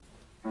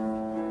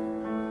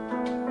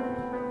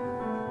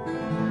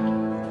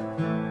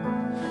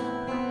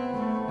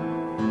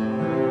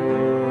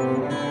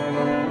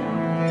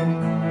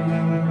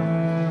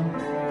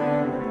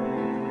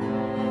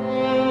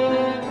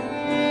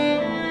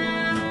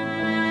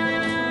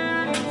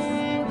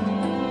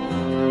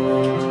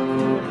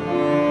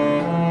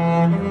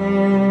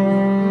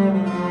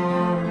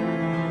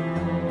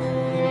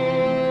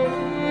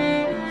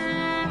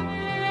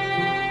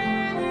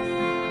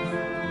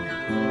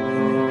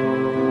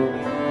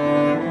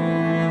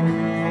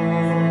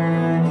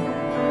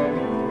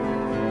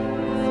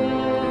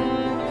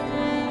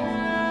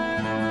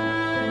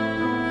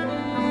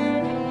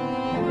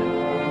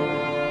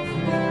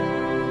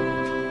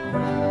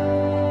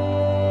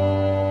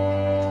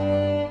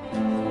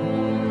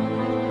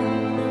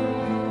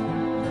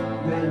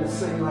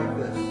sing like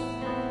this.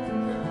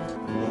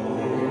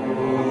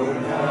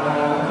 Lord,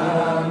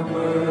 have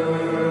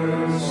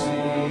mercy.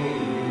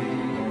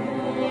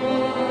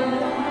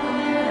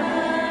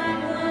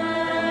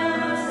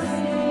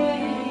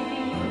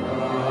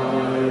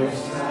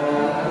 Christ,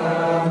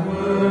 have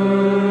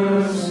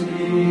mercy.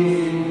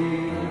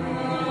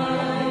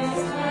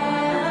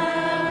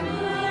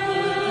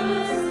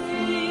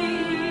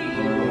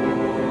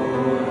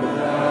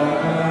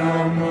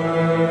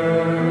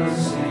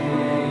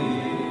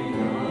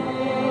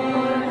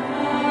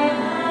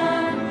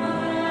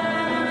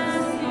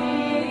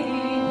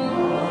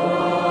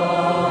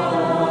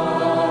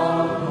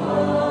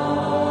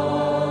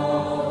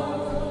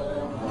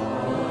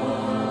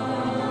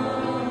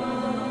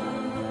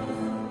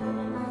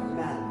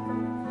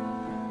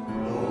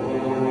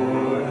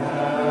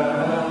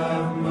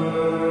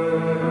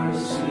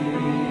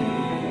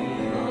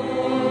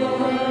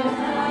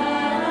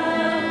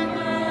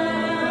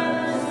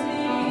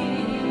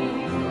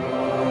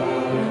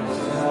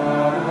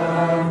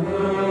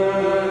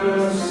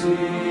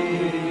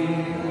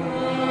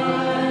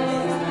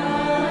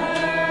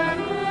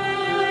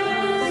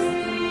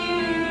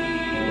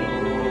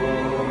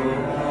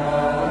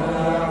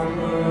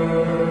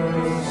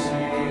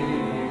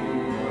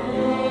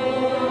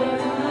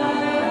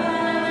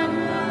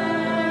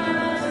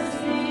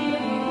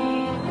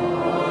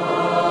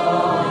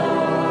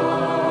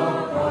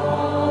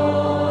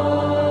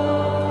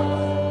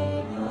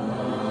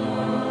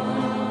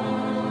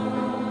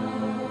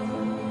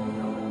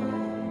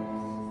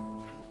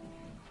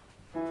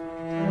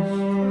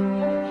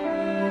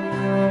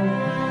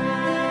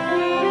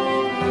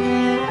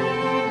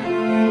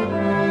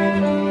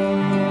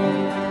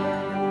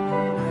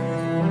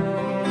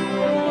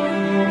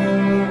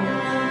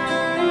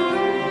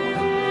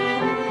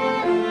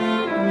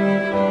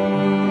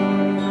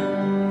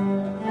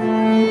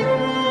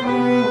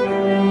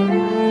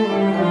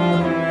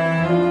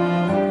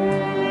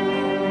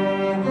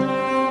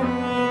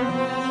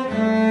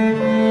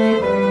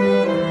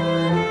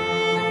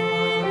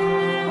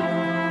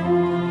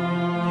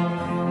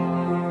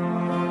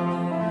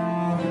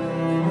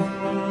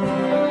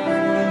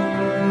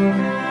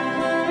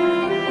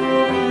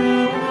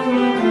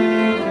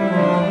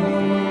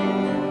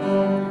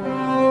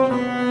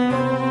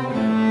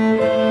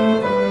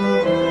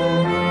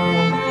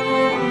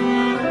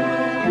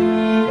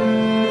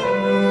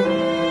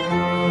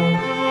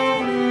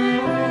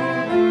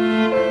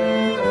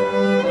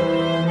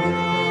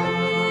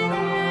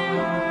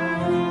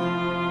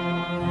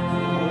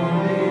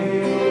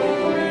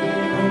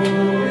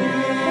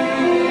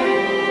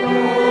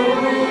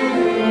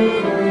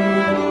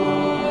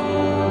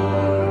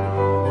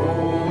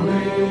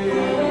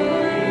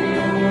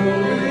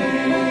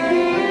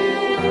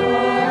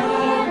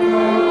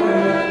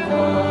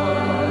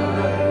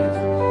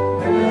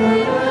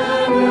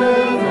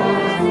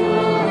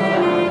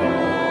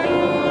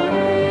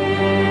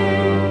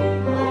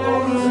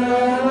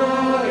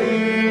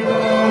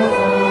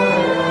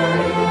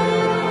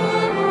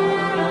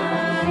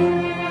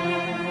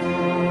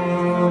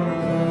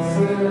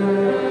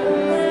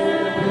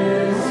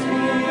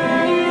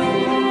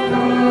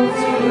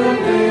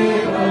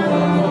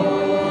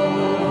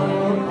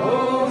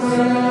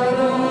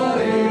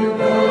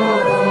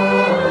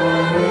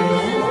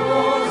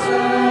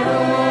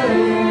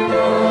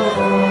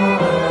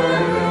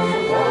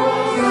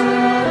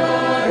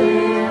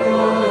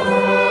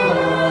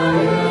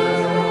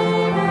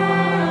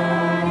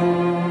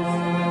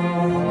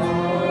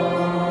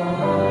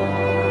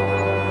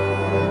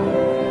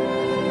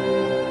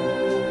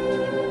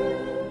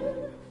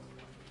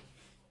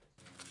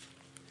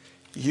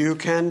 You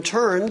can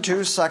turn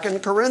to 2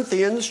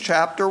 Corinthians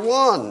chapter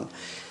 1.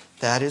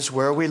 That is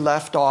where we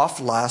left off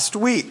last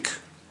week.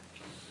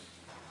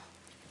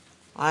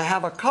 I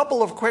have a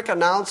couple of quick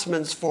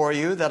announcements for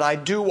you that I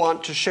do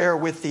want to share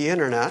with the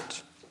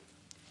internet.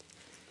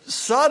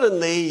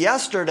 Suddenly,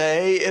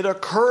 yesterday, it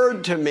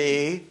occurred to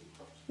me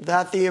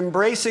that the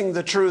Embracing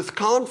the Truth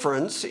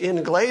conference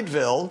in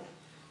Gladeville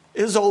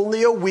is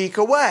only a week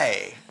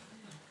away.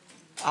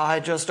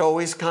 I just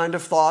always kind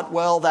of thought,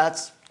 well,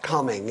 that's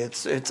coming.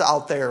 It's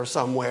out there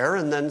somewhere.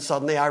 And then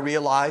suddenly I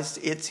realized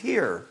it's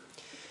here.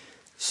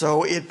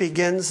 So it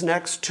begins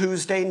next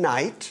Tuesday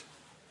night.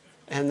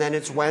 And then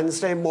it's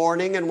Wednesday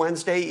morning and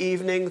Wednesday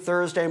evening,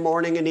 Thursday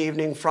morning and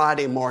evening,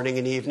 Friday morning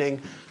and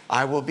evening.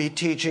 I will be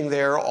teaching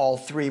there all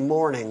 3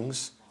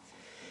 mornings.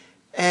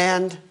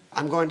 And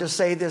I'm going to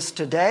say this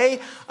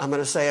today. I'm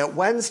going to say it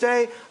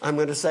Wednesday. I'm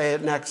going to say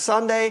it next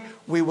Sunday.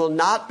 We will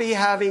not be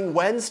having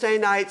Wednesday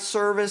night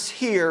service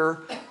here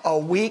a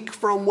week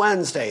from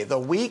Wednesday. The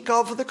week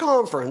of the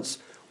conference,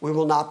 we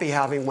will not be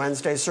having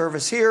Wednesday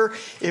service here.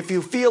 If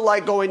you feel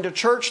like going to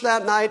church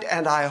that night,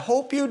 and I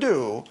hope you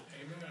do,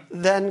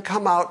 then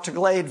come out to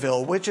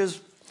Gladeville, which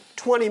is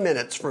 20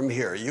 minutes from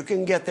here. You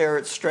can get there.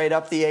 It's straight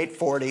up the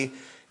 840.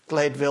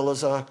 Gladeville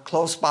is a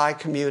close-by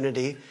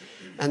community,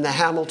 and the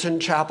Hamilton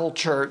Chapel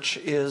Church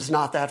is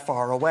not that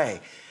far away.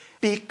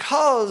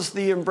 because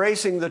the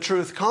Embracing the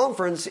Truth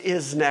conference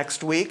is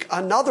next week,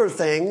 another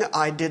thing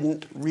I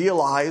didn't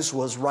realize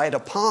was right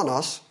upon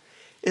us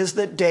is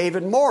that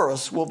David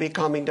Morris will be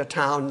coming to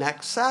town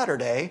next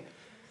Saturday.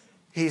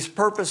 He's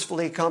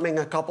purposefully coming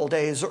a couple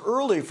days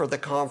early for the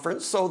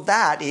conference so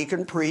that he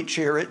can preach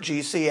here at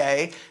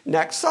GCA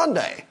next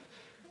Sunday.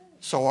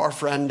 So our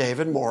friend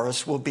David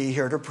Morris will be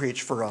here to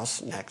preach for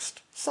us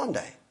next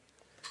Sunday,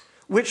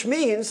 which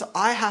means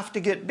I have to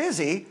get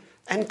busy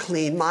and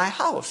clean my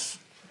house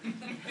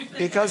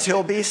because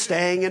he'll be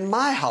staying in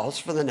my house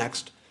for the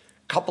next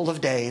couple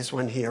of days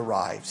when he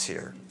arrives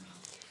here.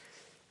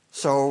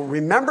 So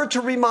remember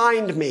to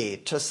remind me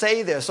to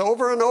say this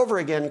over and over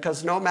again,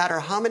 because no matter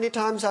how many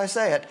times I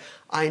say it,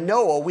 I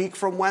know a week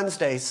from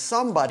Wednesday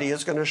somebody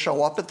is going to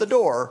show up at the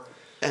door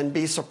and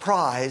be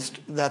surprised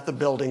that the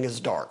building is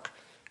dark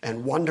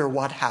and wonder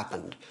what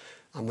happened.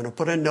 I'm going to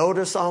put a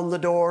notice on the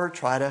door,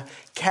 try to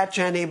catch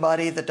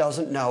anybody that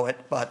doesn't know it,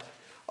 but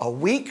a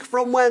week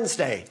from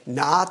Wednesday,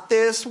 not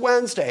this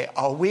Wednesday,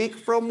 a week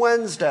from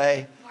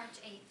Wednesday,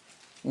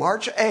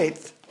 March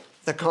 8th,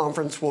 the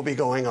conference will be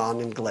going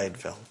on in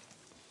Gladeville.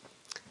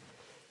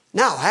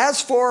 Now,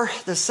 as for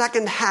the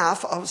second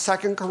half of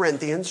 2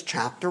 Corinthians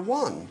chapter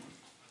 1,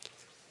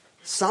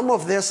 some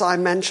of this I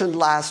mentioned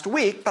last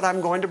week, but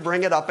I'm going to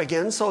bring it up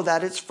again so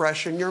that it's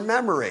fresh in your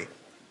memory.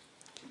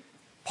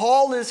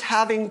 Paul is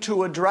having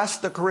to address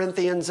the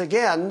Corinthians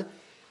again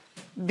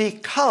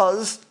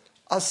because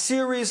a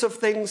series of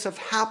things have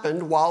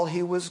happened while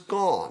he was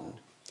gone.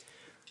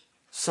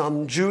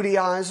 Some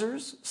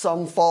Judaizers,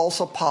 some false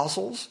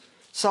apostles,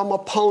 some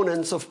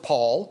opponents of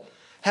Paul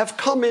have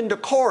come into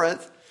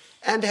Corinth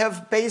and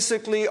have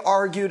basically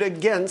argued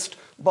against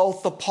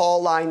both the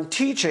Pauline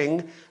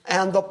teaching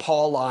and the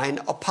Pauline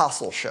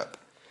apostleship.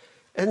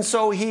 And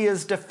so he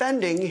is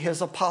defending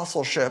his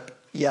apostleship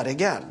yet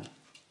again.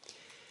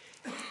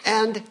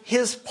 And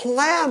his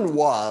plan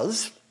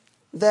was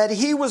that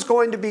he was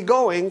going to be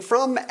going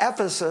from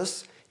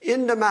Ephesus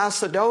into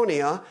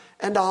Macedonia,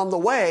 and on the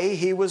way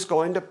he was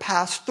going to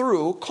pass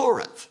through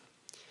Corinth.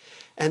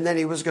 And then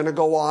he was going to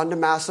go on to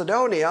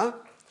Macedonia,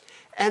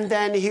 and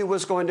then he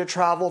was going to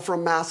travel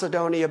from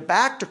Macedonia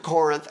back to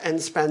Corinth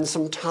and spend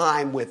some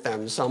time with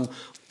them, some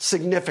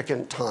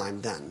significant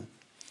time then.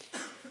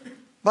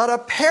 But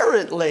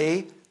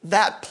apparently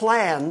that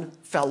plan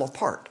fell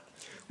apart.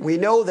 We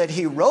know that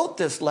he wrote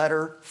this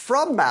letter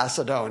from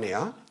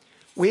Macedonia.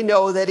 We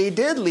know that he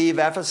did leave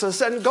Ephesus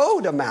and go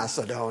to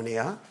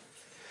Macedonia.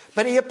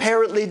 But he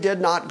apparently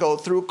did not go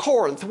through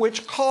Corinth,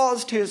 which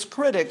caused his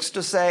critics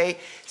to say,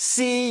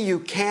 see, you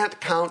can't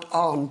count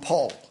on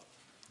Paul.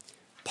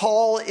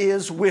 Paul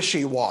is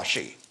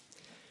wishy-washy.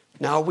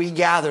 Now we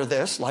gather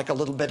this, like a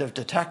little bit of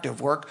detective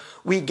work,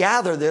 we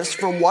gather this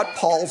from what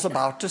Paul's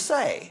about to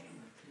say.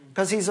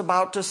 Because he's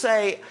about to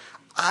say,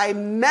 I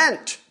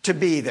meant to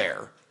be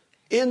there.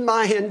 In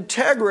my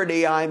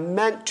integrity, I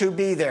meant to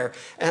be there.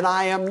 And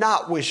I am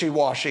not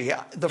wishy-washy.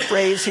 The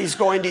phrase he's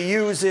going to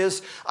use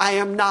is, I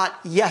am not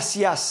yes,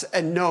 yes,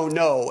 and no,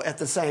 no at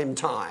the same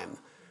time.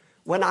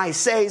 When I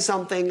say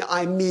something,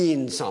 I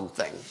mean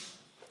something.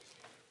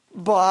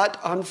 But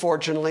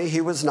unfortunately, he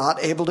was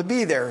not able to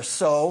be there.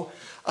 So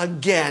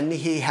again,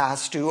 he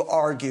has to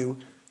argue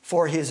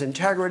for his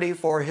integrity,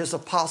 for his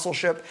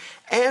apostleship,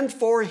 and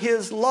for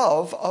his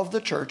love of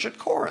the church at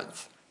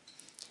Corinth.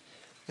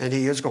 And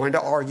he is going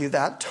to argue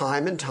that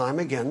time and time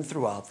again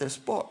throughout this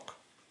book.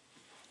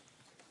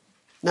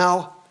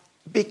 Now,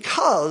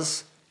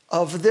 because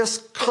of this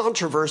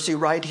controversy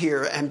right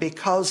here, and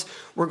because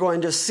we're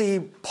going to see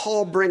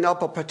Paul bring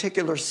up a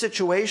particular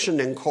situation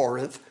in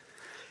Corinth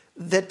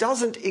that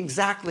doesn't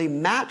exactly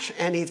match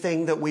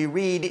anything that we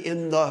read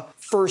in the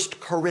 1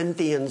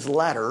 Corinthians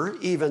letter,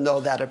 even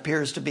though that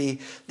appears to be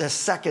the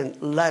second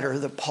letter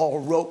that Paul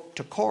wrote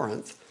to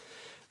Corinth,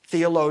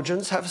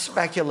 theologians have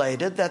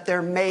speculated that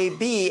there may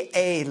be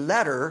a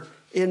letter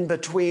in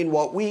between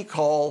what we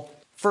call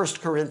 1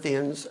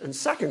 Corinthians and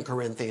 2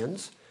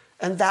 Corinthians,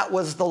 and that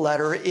was the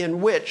letter in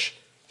which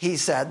he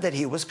said that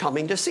he was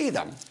coming to see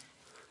them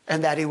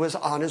and that he was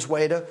on his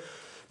way to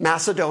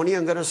Macedonia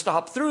and going to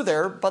stop through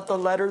there, but the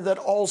letter that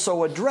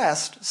also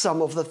addressed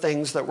some of the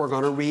things that we're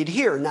going to read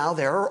here. Now,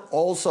 there are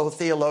also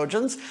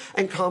theologians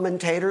and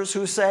commentators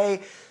who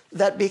say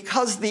that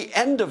because the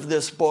end of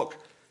this book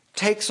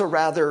takes a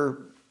rather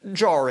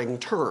jarring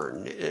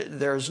turn,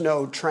 there's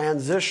no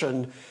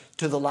transition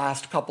to the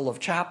last couple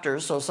of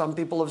chapters, so some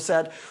people have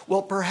said,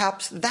 well,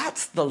 perhaps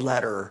that's the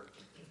letter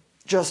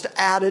just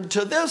added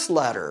to this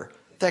letter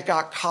that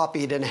got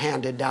copied and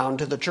handed down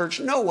to the church.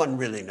 No one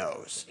really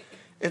knows.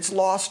 It's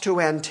lost to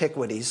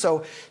antiquity.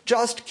 So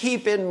just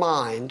keep in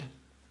mind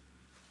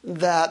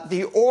that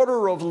the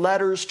order of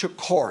letters to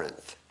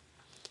Corinth,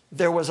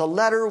 there was a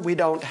letter we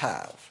don't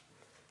have.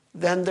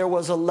 Then there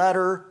was a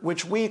letter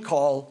which we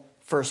call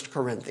 1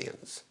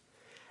 Corinthians.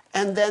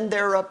 And then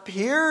there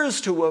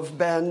appears to have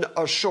been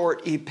a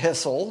short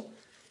epistle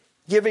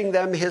giving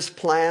them his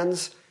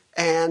plans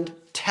and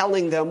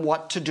telling them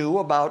what to do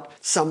about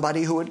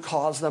somebody who had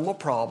caused them a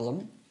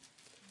problem.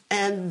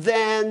 And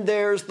then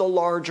there's the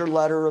larger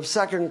letter of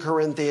 2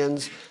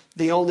 Corinthians.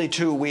 The only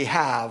two we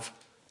have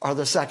are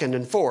the second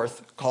and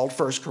fourth, called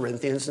 1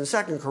 Corinthians and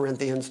 2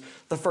 Corinthians.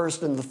 The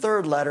first and the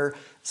third letter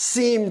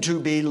seem to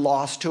be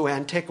lost to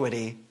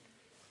antiquity,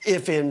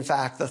 if in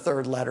fact the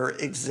third letter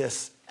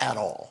exists at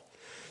all.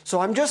 So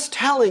I'm just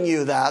telling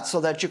you that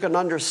so that you can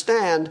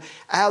understand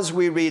as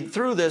we read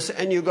through this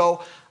and you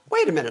go,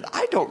 wait a minute,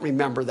 I don't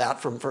remember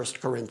that from 1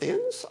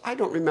 Corinthians. I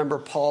don't remember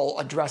Paul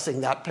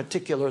addressing that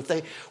particular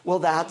thing. Well,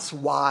 that's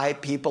why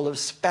people have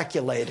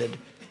speculated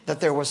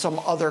that there was some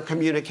other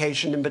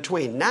communication in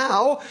between.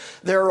 Now,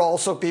 there are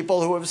also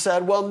people who have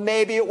said, well,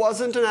 maybe it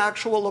wasn't an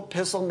actual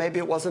epistle, maybe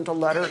it wasn't a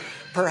letter.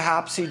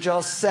 Perhaps he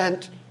just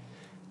sent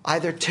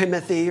either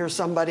Timothy or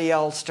somebody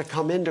else to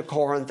come into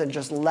Corinth and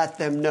just let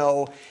them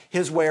know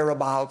his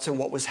whereabouts and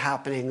what was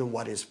happening and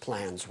what his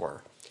plans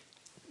were.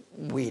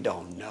 We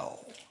don't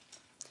know.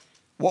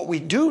 What we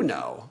do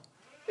know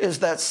is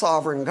that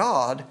sovereign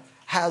God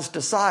has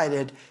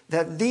decided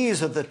that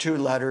these are the two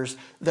letters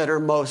that are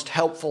most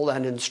helpful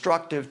and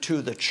instructive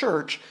to the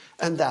church,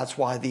 and that's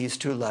why these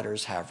two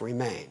letters have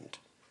remained.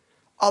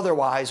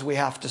 Otherwise, we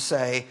have to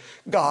say,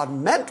 God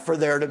meant for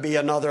there to be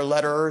another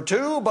letter or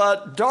two,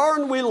 but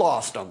darn, we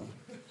lost them.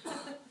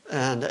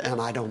 And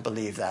I don't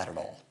believe that at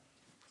all.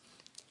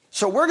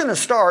 So we're going to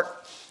start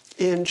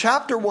in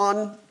chapter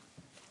 1.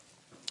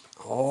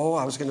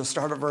 I was going to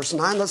start at verse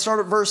 9. Let's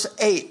start at verse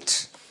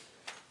 8.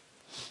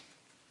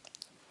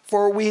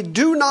 For we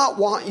do not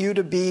want you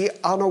to be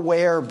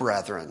unaware,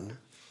 brethren,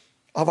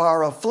 of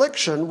our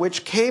affliction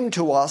which came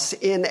to us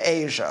in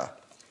Asia,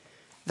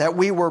 that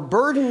we were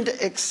burdened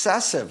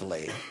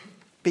excessively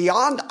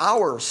beyond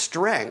our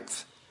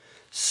strength,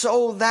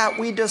 so that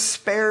we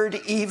despaired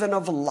even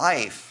of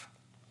life.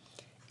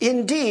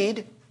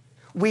 Indeed,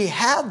 we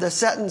had the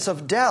sentence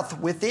of death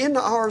within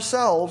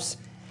ourselves,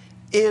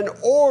 in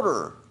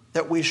order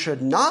that we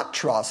should not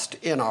trust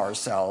in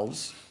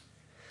ourselves,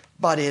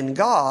 but in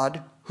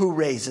God who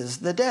raises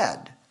the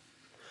dead,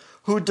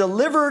 who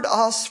delivered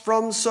us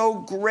from so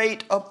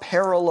great a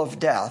peril of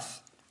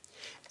death,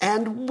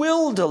 and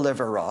will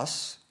deliver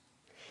us,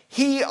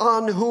 he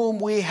on whom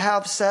we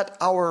have set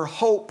our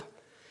hope,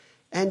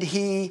 and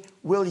he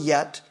will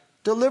yet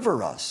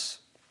deliver us.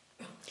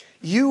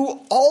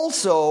 You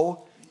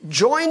also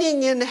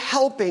joining in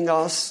helping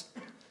us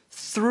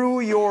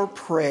through your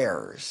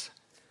prayers,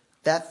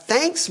 that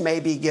thanks may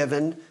be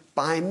given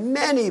by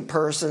many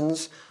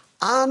persons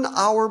on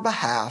our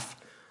behalf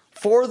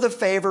for the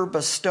favor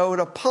bestowed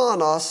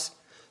upon us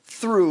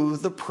through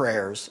the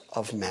prayers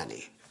of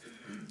many.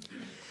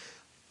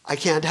 I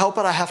can't help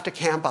it. I have to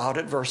camp out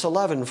at verse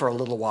 11 for a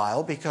little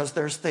while because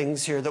there's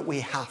things here that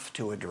we have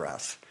to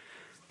address.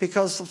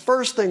 Because the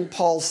first thing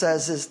Paul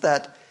says is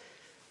that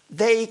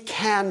they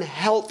can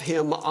help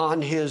him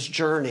on his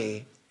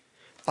journey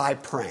by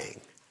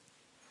praying.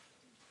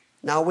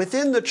 Now,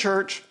 within the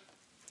church,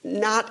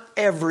 not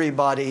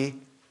everybody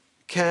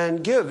can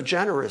give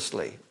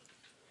generously.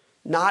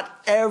 Not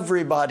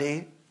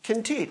everybody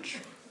can teach.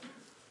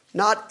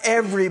 Not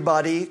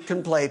everybody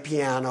can play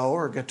piano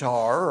or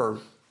guitar or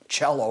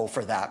cello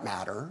for that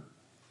matter.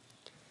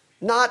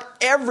 Not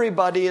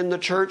everybody in the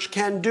church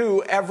can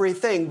do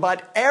everything,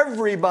 but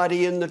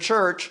everybody in the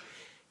church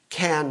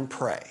can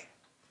pray.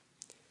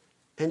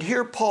 And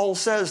here Paul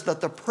says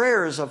that the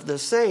prayers of the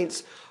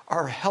saints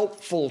are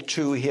helpful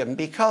to him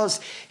because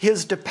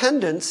his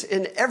dependence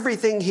in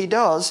everything he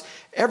does,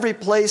 every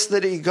place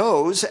that he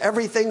goes,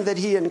 everything that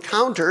he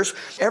encounters,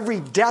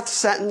 every death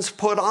sentence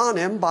put on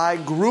him by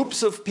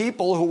groups of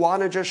people who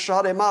want to just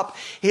shut him up,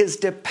 his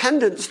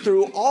dependence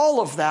through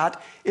all of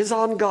that is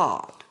on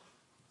God.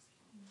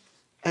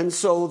 And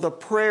so the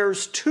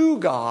prayers to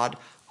God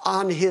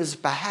on his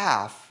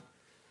behalf,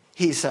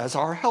 he says,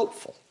 are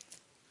helpful.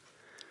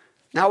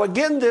 Now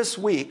again this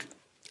week,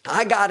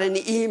 I got an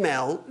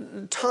email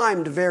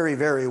timed very,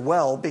 very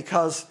well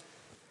because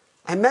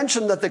I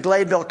mentioned that the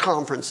Gladeville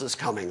Conference is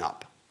coming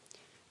up.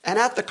 And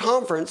at the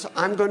conference,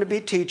 I'm going to be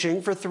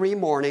teaching for 3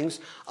 mornings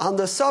on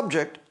the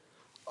subject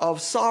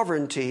of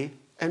sovereignty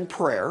and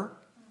prayer.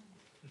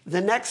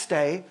 The next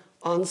day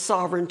on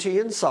sovereignty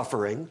and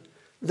suffering.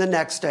 The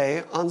next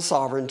day on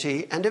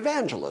sovereignty and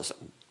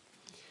evangelism.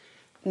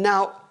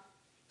 Now,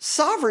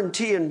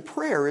 sovereignty in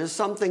prayer is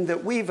something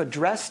that we've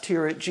addressed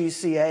here at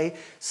GCA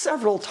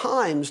several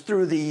times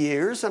through the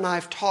years, and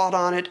I've taught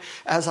on it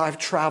as I've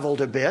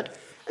traveled a bit.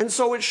 And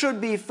so it should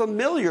be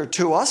familiar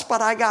to us,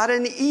 but I got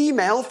an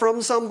email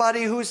from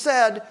somebody who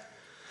said,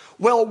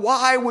 well,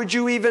 why would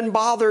you even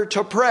bother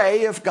to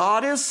pray if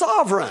God is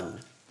sovereign?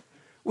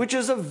 Which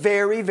is a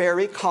very,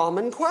 very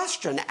common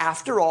question.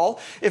 After all,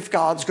 if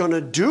God's going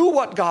to do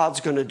what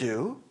God's going to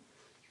do,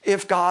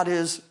 if God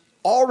is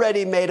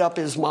already made up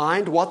his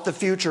mind what the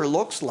future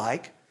looks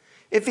like,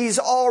 if he's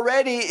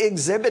already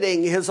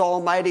exhibiting his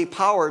almighty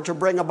power to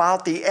bring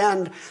about the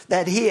end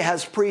that he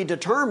has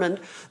predetermined,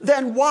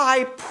 then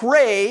why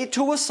pray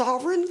to a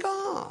sovereign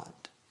God?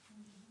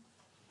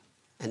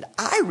 And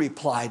I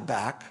replied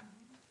back,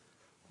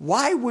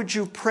 why would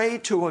you pray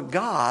to a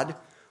God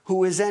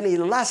who is any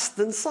less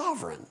than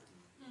sovereign?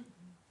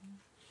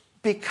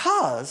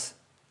 Because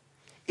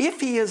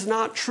if he is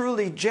not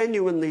truly,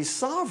 genuinely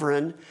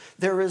sovereign,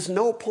 there is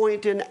no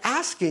point in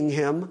asking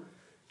him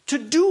to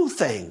do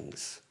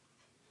things.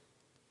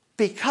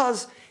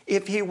 Because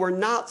if he were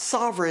not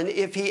sovereign,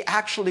 if he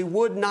actually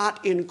would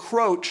not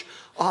encroach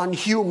on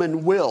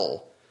human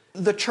will,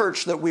 the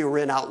church that we were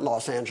in out in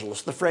Los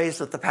Angeles, the phrase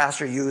that the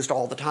pastor used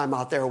all the time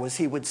out there was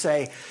he would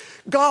say,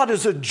 God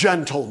is a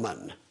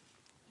gentleman,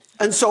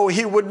 and so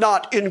he would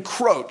not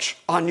encroach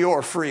on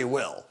your free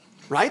will,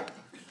 right?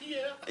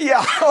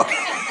 Yeah.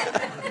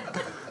 Okay.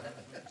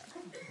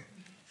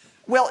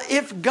 Well,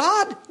 if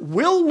God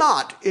will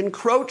not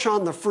encroach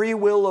on the free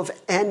will of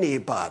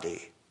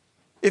anybody,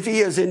 if he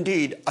is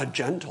indeed a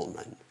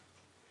gentleman,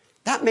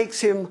 that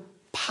makes him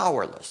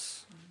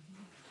powerless,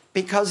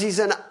 because he's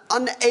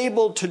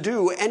unable to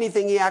do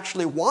anything he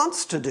actually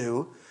wants to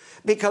do,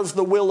 because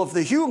the will of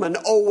the human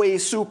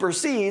always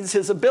supersedes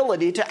his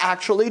ability to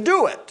actually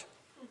do it.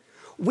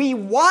 We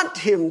want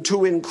him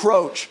to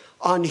encroach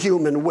on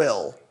human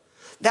will.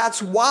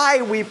 That's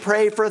why we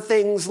pray for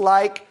things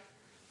like,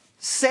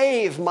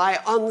 save my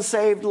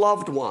unsaved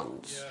loved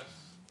ones. Yes.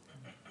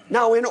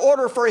 Now, in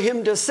order for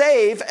him to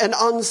save an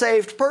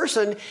unsaved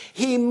person,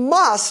 he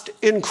must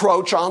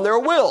encroach on their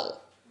will.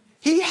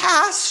 He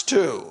has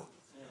to,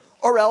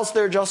 or else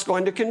they're just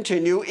going to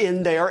continue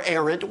in their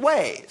errant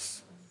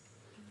ways.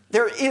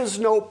 There is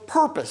no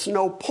purpose,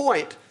 no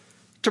point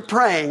to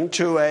praying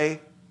to an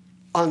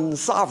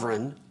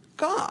unsovereign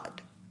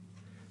God.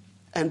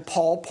 And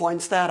Paul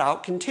points that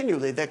out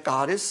continually, that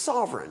God is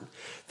sovereign,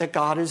 that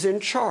God is in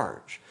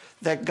charge,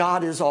 that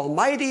God is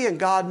almighty and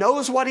God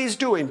knows what he's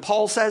doing.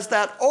 Paul says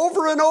that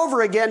over and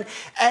over again,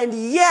 and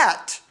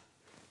yet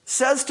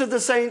says to the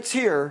saints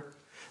here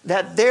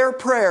that their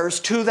prayers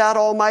to that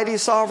almighty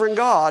sovereign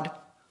God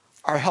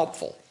are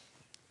helpful.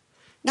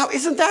 Now,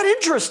 isn't that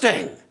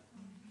interesting?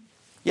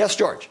 Yes,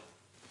 George?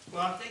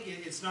 Well, I think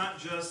it's not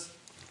just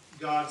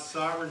God's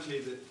sovereignty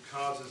that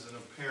causes an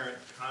apparent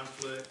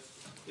conflict.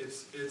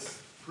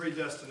 It's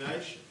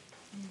predestination,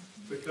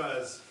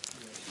 because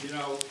you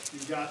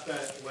got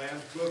that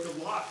Lamb's Book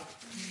of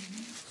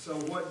Life. So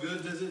what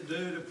good does it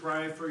do to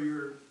pray for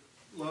your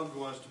loved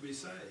ones to be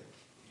saved?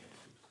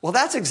 Well,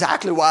 that's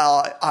exactly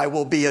why I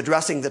will be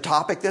addressing the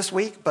topic this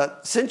week,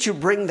 but since you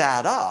bring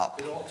that up,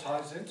 it all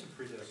ties into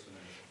predestination.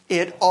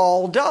 It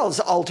all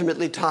does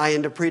ultimately tie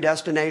into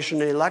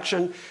predestination and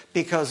election,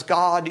 because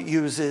God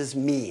uses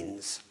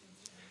means.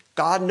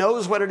 God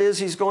knows what it is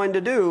he's going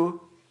to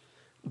do,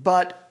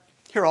 but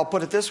here, I'll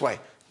put it this way.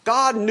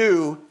 God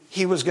knew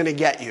he was going to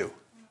get you.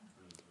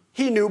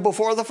 He knew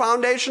before the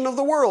foundation of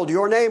the world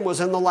your name was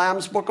in the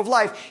Lamb's Book of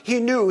Life. He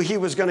knew he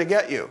was going to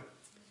get you.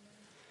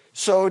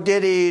 So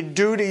did he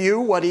do to you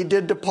what he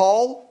did to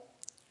Paul?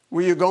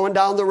 Were you going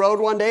down the road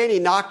one day and he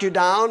knocked you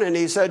down and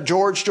he said,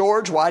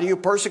 George, why do you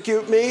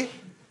persecute me?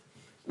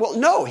 Well,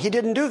 no, he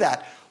didn't do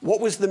that.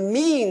 What was the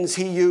means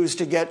he used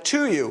to get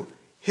to you?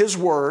 His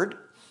word,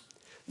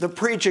 the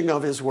preaching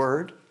of his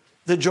word,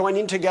 the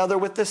joining together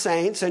with the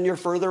saints and your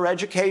further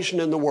education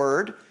in the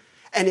word.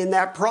 And in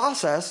that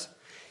process,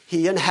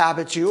 he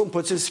inhabits you and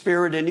puts his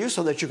spirit in you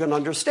so that you can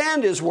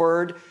understand his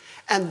word.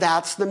 And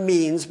that's the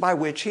means by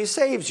which he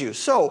saves you.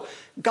 So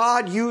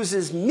God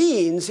uses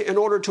means in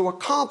order to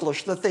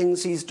accomplish the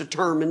things he's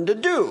determined to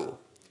do.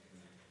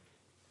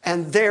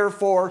 And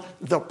therefore,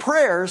 the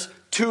prayers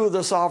to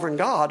the sovereign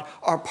God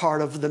are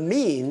part of the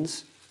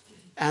means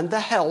and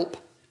the help,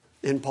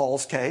 in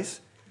Paul's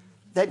case,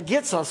 that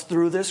gets us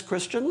through this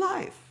Christian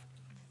life.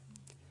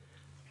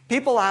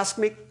 People ask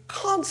me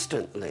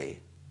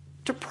constantly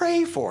to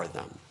pray for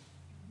them.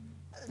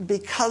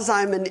 Because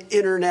I'm an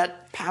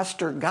internet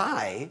pastor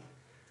guy,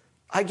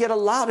 I get a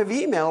lot of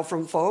email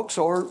from folks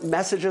or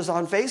messages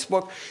on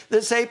Facebook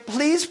that say,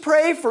 please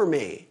pray for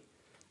me.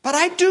 But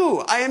I do.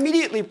 I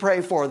immediately pray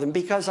for them,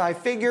 because I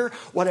figure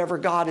whatever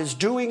God is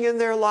doing in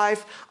their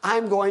life,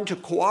 I'm going to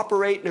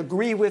cooperate and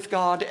agree with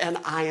God, and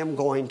I am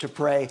going to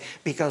pray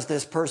because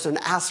this person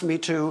asked me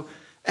to,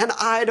 and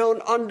I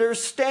don't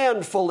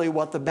understand fully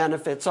what the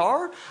benefits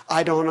are.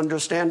 I don't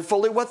understand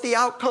fully what the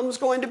outcome's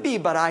going to be,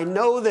 but I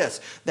know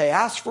this. They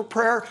asked for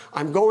prayer,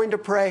 I'm going to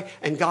pray,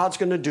 and God's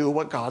going to do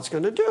what God's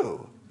going to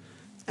do.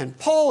 And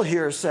Paul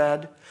here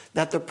said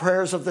that the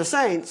prayers of the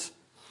saints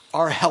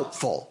are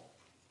helpful.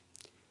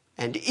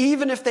 And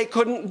even if they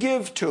couldn't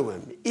give to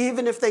him,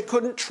 even if they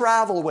couldn't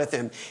travel with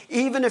him,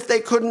 even if they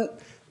couldn't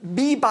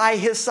be by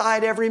his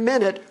side every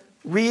minute,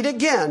 read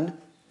again,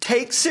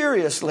 take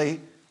seriously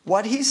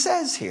what he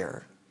says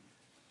here.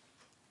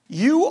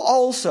 You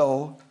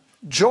also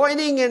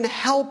joining in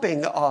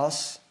helping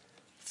us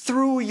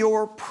through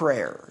your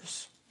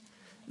prayers,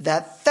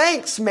 that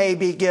thanks may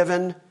be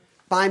given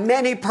by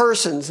many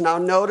persons. Now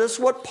notice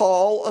what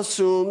Paul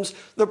assumes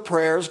the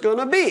prayer is going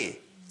to be.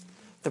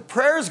 The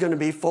prayer is going to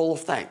be full of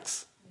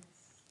thanks,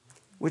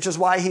 which is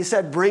why he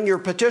said, bring your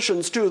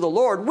petitions to the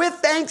Lord with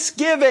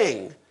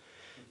thanksgiving,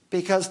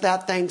 because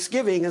that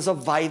thanksgiving is a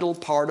vital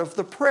part of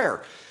the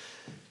prayer.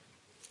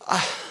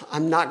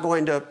 I'm not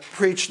going to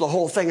preach the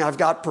whole thing I've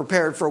got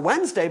prepared for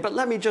Wednesday, but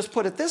let me just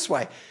put it this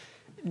way.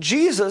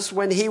 Jesus,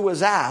 when he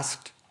was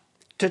asked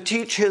to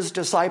teach his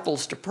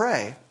disciples to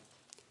pray,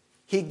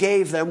 he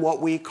gave them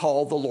what we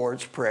call the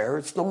Lord's Prayer.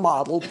 It's the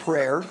model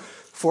prayer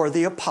for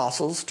the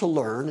apostles to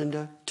learn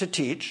and to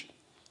teach.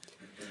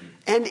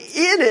 And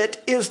in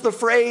it is the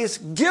phrase,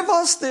 "Give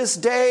us this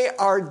day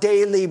our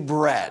daily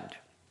bread."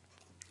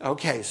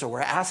 Okay, so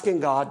we're asking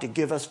God to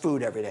give us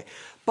food every day.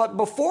 But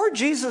before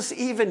Jesus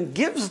even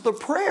gives the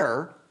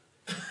prayer,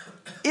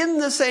 in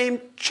the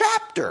same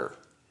chapter,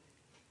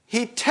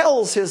 he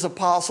tells his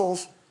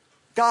apostles,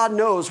 God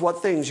knows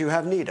what things you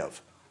have need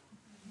of.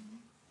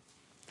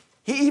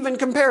 He even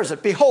compares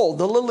it. Behold,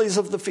 the lilies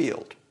of the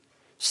field.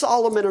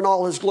 Solomon in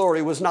all his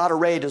glory was not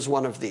arrayed as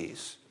one of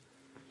these.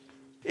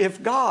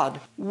 If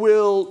God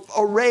will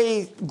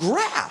array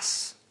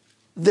grass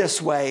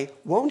this way,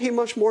 won't he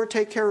much more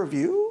take care of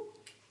you?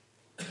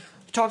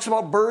 He talks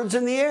about birds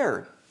in the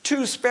air.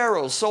 2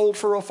 sparrows sold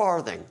for a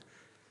farthing.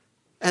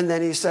 And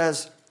then he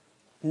says,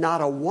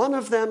 not a one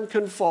of them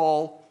can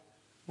fall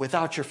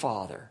without your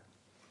Father.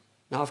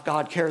 Now, if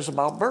God cares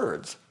about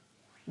birds,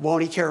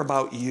 won't he care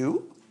about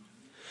you?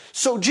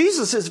 So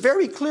Jesus is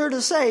very clear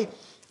to say,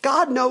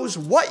 God knows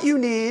what you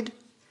need.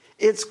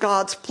 It's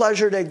God's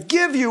pleasure to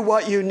give you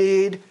what you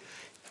need.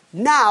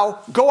 Now,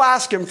 go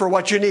ask him for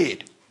what you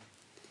need.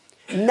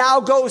 Now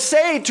go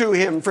say to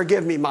him,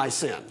 forgive me my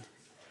sin.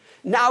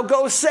 Now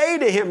go say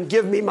to him,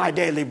 give me my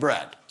daily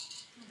bread.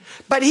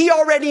 But he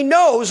already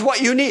knows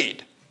what you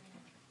need.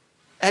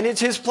 And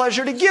it's his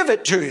pleasure to give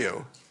it to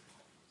you.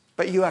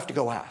 But you have to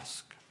go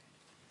ask.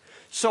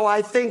 So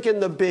I think in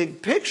the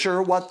big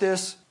picture, what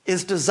this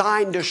is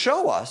designed to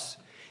show us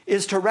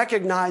is to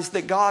recognize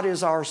that God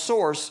is our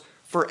source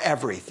for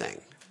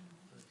everything.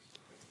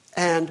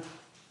 And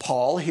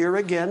Paul here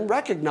again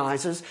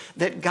recognizes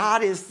that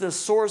God is the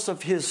source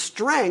of his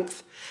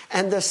strength,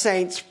 and the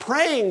saints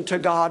praying to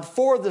God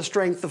for the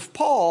strength of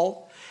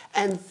Paul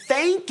and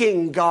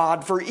thanking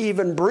God for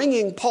even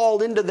bringing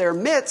Paul into their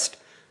midst,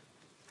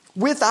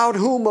 without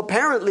whom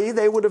apparently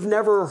they would have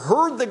never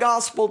heard the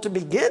gospel to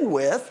begin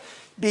with,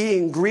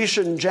 being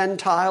Grecian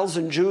Gentiles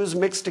and Jews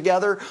mixed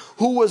together.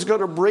 Who was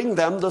going to bring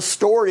them the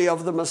story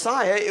of the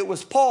Messiah? It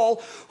was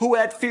Paul, who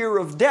had fear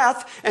of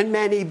death and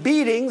many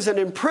beatings and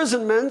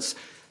imprisonments,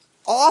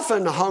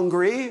 often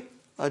hungry,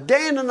 a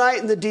day and a night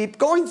in the deep,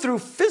 going through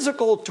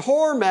physical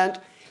torment.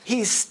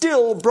 He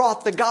still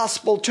brought the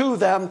gospel to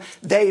them.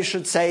 They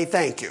should say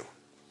thank you.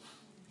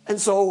 And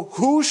so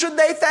who should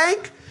they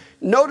thank?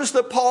 Notice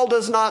that Paul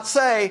does not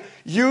say,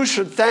 you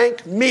should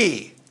thank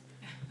me,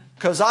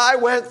 because I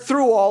went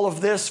through all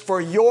of this for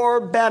your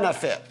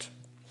benefit.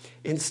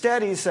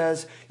 Instead, he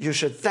says, you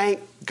should thank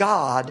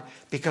God,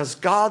 because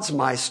God's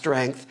my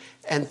strength,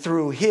 and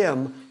through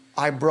him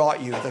I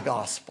brought you the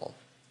gospel.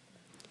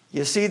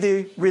 You see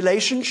the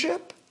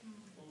relationship?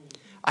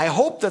 I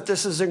hope that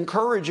this is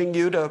encouraging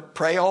you to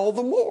pray all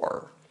the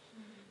more.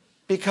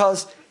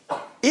 Because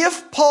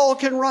if Paul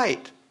can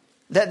write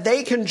that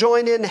they can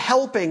join in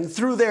helping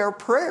through their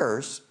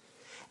prayers,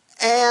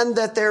 and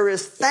that there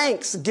is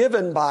thanks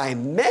given by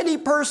many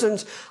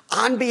persons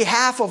on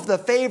behalf of the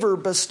favor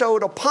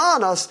bestowed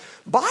upon us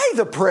by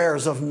the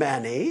prayers of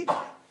many,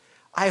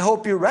 I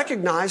hope you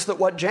recognize that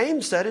what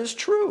James said is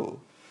true,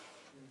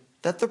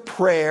 that the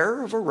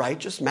prayer of a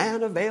righteous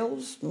man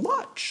avails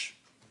much.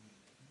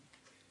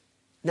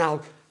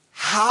 Now,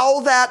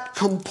 how that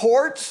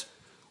comports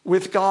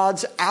with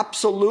God's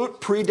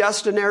absolute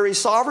predestinary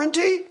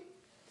sovereignty,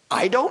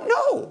 I don't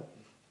know.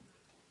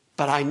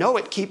 But I know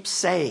it keeps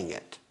saying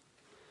it.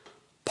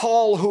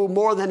 Paul, who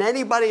more than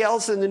anybody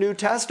else in the New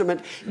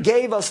Testament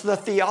gave us the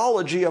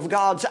theology of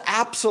God's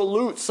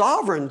absolute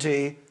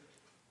sovereignty,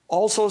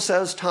 also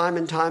says time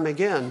and time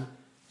again,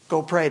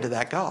 go pray to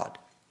that God.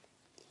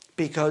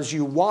 Because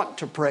you want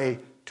to pray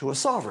to a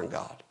sovereign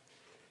God.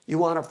 You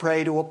want to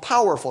pray to a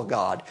powerful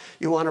God.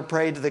 You want to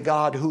pray to the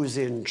God who's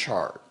in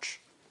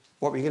charge.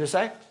 What were you going to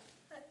say?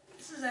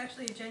 This is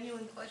actually a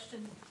genuine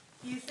question.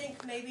 Do you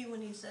think maybe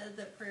when he said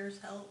that prayers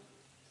help,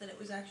 that it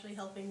was actually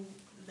helping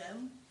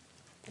them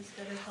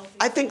instead of helping?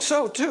 I think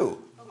so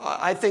too.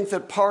 I think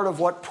that part of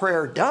what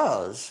prayer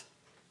does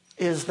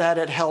is that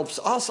it helps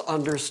us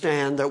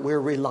understand that we're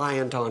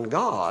reliant on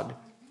God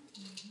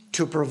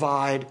to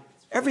provide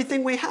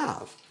everything we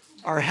have.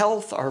 Our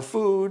health, our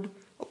food,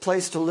 a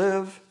place to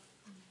live.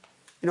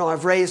 You know,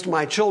 I've raised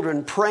my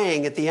children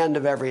praying at the end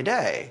of every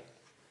day.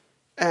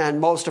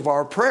 And most of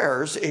our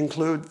prayers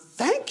include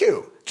thank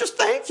you, just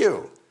thank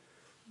you.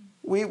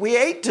 We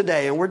ate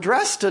today and we're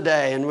dressed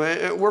today and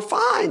we're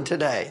fine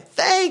today.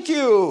 Thank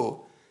you.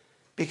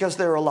 Because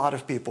there are a lot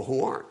of people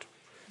who aren't.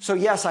 So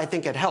yes, I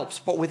think it helps.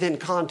 But within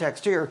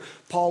context here,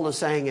 Paul is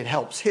saying it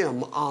helps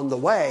him on the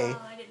way.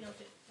 I didn't know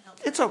if it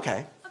helped. It's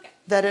okay.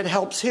 That it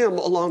helps him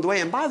along the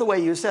way. And by the way,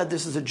 you said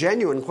this is a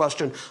genuine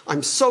question.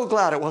 I'm so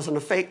glad it wasn't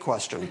a fake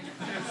question.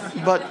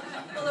 But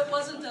Well, it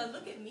wasn't a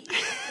look at me.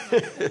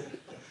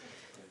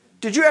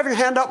 did you have your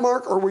hand up,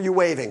 Mark, or were you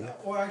waving?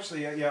 Well,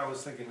 actually, yeah, I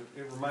was thinking,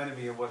 it reminded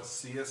me of what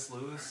C.S.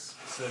 Lewis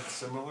said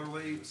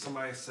similarly.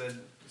 Somebody said,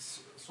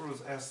 sort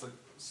of asked the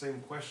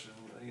same question.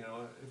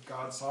 if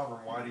God's sovereign,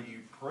 why do you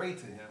pray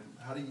to him?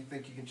 How do you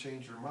think you can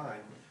change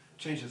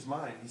his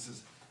mind? He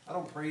says, I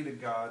don't pray to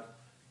God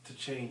to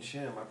change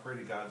him. I pray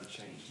to God to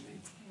change me.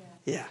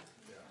 Yeah,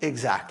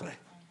 exactly.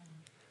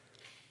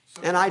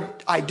 And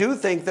I do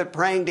think that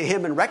praying to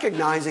him and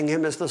recognizing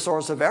him as the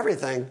source of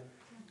everything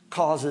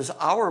causes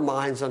our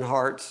minds and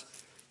hearts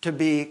to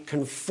be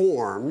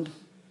conformed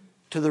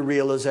to the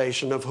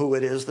realization of who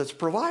it is that's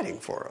providing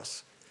for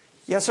us.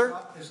 Yes, sir?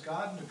 Is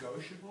God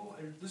negotiable?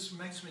 This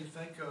makes me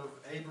think of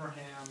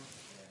Abraham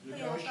Yeah, I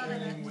thought of that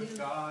negotiating with too.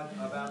 God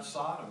about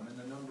Sodom and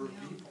the number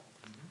of people.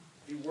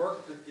 He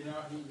worked, he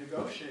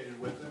negotiated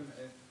with them.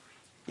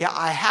 Yeah,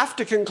 I have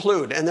to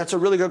conclude, and that's a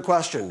really good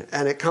question,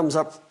 and it comes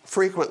up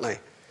frequently.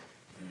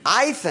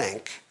 I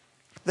think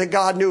that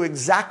God knew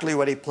exactly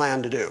what he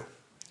planned to do.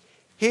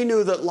 He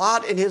knew that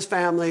Lot and his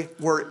family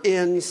were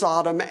in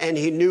Sodom, and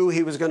he knew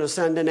he was going to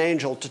send an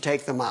angel to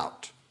take them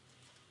out.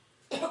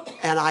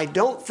 And I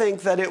don't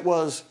think that it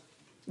was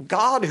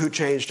God who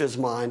changed his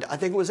mind. I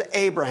think it was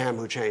Abraham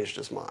who changed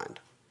his mind.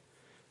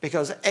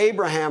 Because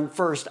Abraham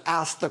first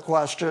asked the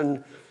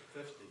question,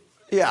 50.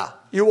 yeah,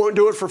 you won't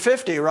do it for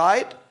 50,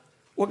 right?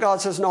 Well,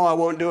 God says, no, I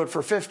won't do it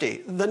for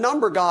 50. The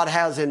number God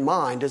has in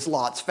mind is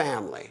Lot's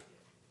family.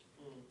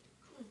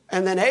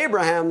 And then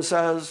Abraham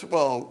says,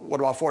 well, what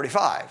about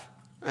 45?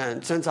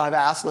 And since I've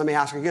asked, let me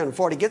ask again.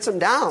 40 gets him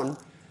down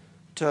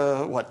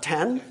to, what,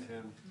 10? 10.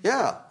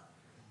 Yeah.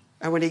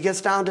 And when he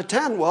gets down to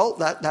 10, well,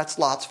 that's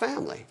Lot's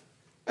family.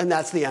 And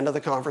that's the end of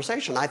the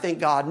conversation. I think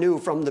God knew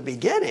from the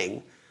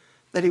beginning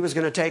that he was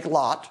going to take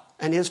Lot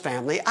and his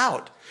family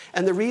out.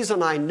 And the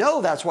reason I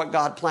know that's what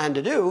God planned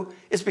to do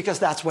is because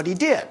that's what he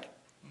did.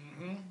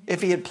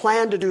 If he had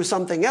planned to do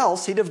something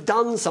else, he'd have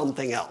done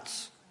something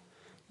else.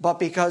 But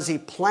because he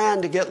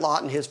planned to get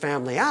Lot and his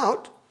family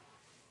out,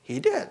 he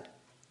did.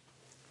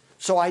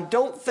 So I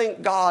don't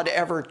think God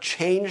ever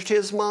changed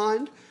his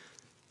mind.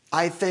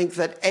 I think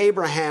that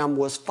Abraham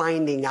was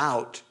finding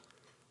out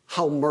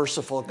how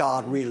merciful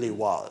God really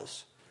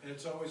was. And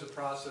it's always a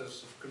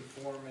process of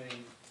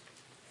conforming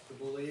the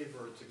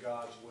believer to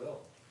God's will.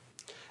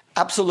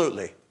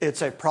 Absolutely.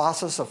 It's a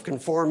process of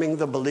conforming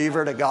the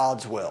believer to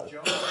God's will.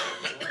 Jonah.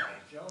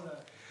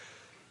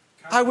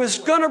 I was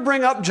going to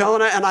bring up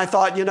Jonah, and I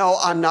thought,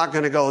 I'm not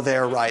going to go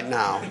there right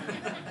now.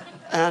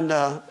 And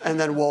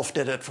then Wolf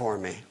did it for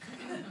me.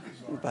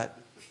 But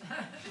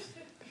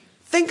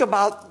think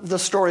about the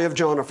story of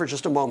Jonah for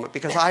just a moment,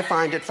 because I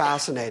find it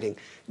fascinating.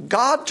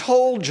 God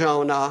told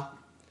Jonah,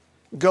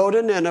 go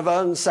to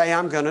Nineveh and say,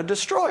 I'm going to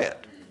destroy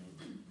it.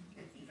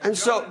 And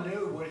so Jonah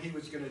knew what he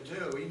was going to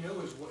do. He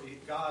knew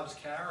God's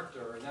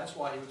character, and that's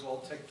why he was all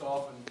ticked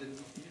off and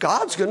didn't.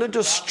 God's going to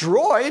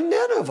destroy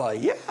Nineveh,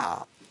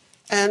 yeah.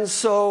 And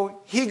so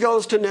he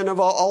goes to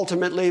Nineveh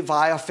ultimately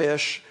via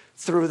fish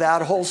through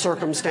that whole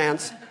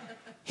circumstance.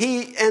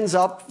 He ends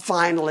up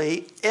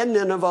finally in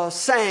Nineveh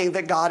saying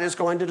that God is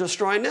going to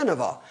destroy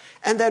Nineveh.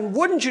 And then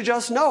wouldn't you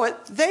just know it,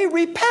 they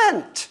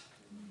repent.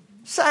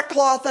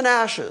 Sackcloth and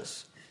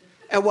ashes.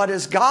 And what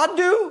does God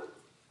do?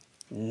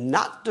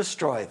 Not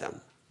destroy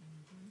them.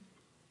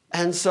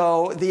 And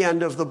so the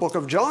end of the book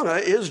of Jonah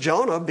is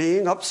Jonah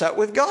being upset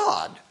with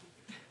God.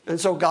 And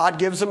so God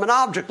gives him an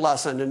object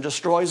lesson and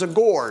destroys a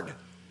gourd.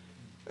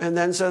 And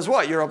then says,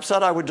 what, you're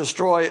upset I would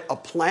destroy a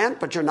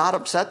plant, but you're not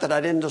upset that I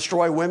didn't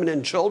destroy women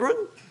and children?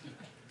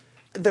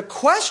 The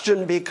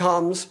question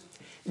becomes,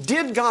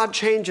 did God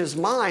change his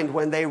mind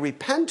when they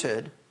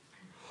repented?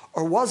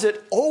 Or was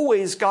it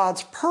always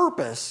God's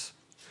purpose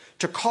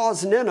to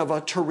cause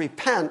Nineveh to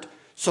repent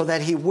so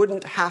that he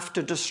wouldn't have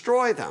to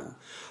destroy them?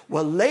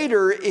 Well,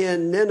 later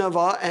in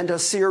Nineveh and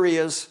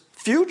Assyria's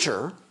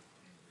future,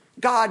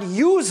 God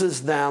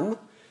uses them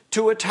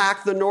to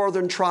attack the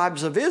northern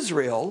tribes of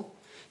Israel,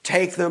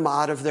 take them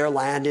out of their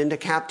land into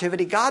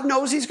captivity. God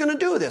knows he's going to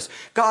do this.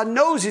 God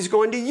knows he's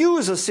going to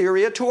use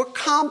Assyria to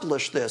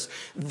accomplish this.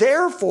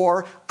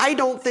 Therefore, I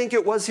don't think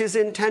it was his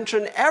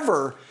intention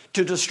ever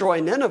to destroy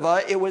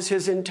Nineveh. It was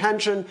his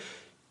intention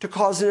to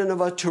cause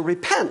Nineveh to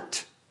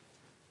repent.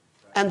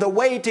 And the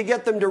way to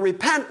get them to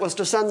repent was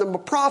to send them a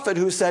prophet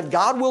who said,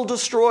 God will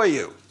destroy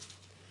you.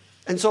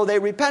 And so they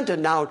repented.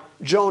 Now,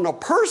 Jonah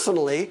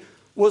personally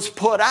was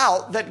put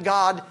out that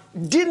God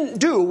didn't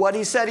do what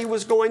he said he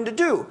was going to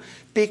do.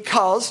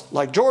 Because,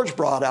 like George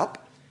brought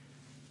up,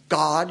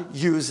 God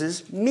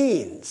uses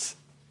means.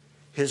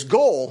 His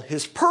goal,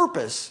 his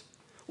purpose,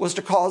 was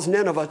to cause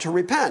Nineveh to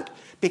repent,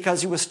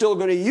 because he was still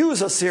going to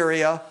use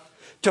Assyria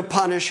to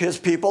punish his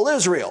people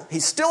Israel. He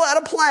still had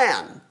a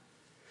plan.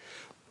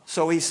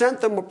 So he sent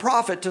them a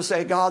prophet to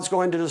say, God's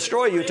going to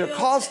destroy you, to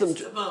cause them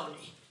to...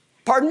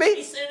 Pardon He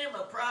me? sent him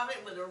a prophet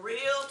with a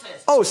real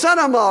testimony. Oh, sent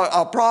him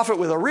a prophet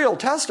with a real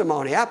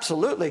testimony,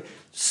 absolutely,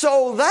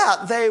 so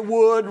that they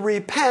would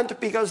repent,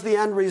 because the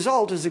end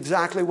result is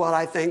exactly what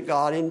I think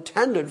God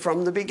intended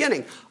from the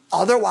beginning.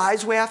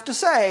 Otherwise, we have to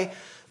say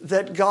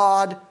that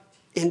God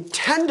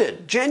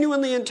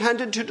genuinely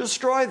intended to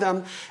destroy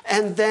them,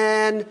 and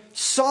then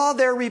saw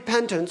their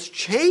repentance,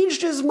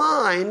 changed his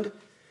mind,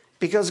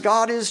 because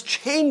God is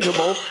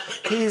changeable,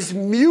 he's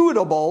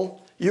mutable.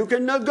 You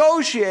can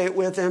negotiate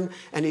with him,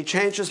 and he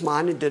changed his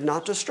mind and did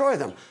not destroy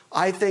them.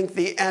 I think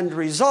the end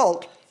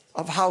result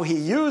of how he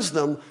used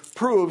them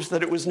proves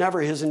that it was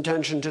never his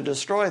intention to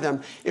destroy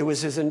them. It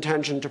was his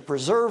intention to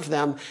preserve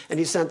them, and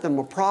he sent them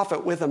a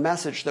prophet with a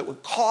message that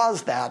would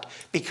cause that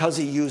because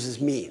he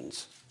uses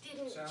means.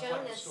 Didn't Sounds like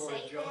Jonah the story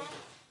of say Joseph.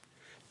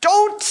 that?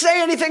 Don't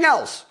say anything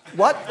else.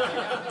 What?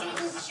 Didn't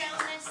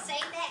Jonah say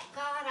that?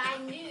 God, I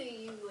knew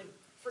you would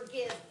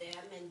forgive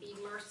them and be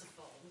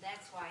merciful.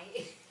 That's why.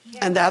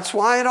 And that's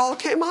why it all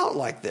came out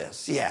like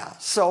this. Yeah.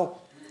 So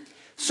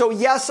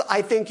yes,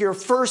 I think your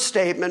first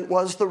statement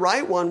was the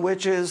right one,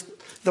 which is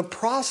the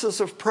process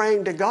of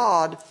praying to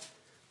God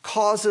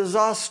causes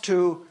us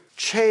to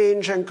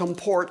change and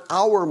comport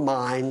our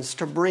minds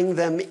to bring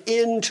them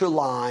into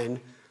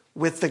line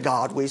with the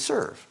God we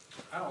serve.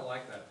 I don't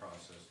like that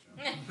process,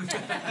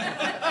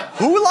 John.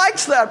 Who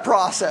likes that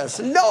process?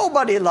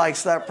 Nobody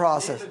likes that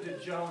process. Neither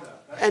did Jonah.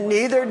 That's And why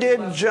neither he did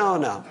left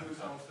Jonah. to do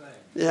his own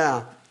thing.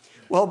 Yeah.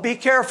 Well, be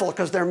careful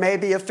because there may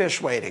be a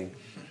fish waiting.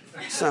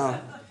 So,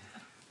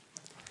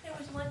 There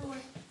was one more.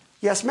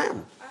 Yes,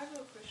 ma'am. I have a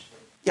question.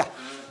 Yeah.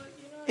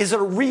 Is it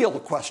a real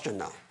question,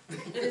 though?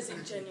 It is a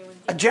genuine.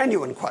 A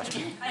genuine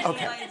question. I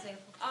Okay. my example.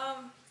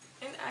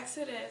 In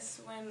Exodus,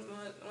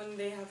 when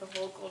they have the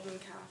whole golden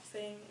calf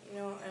thing,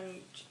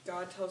 and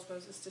God tells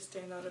Moses to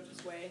stand out of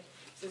his way,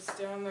 he says,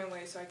 "Stay on my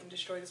way so I can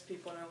destroy this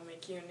people and I will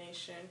make you a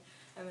nation."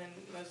 And then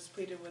Moses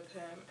pleaded with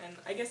him. And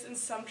I guess in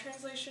some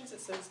translations it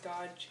says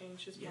God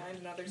changed his mind,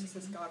 and others it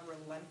says God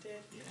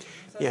relented.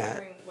 So I'm Yeah.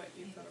 wondering what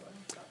you thought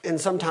about that. And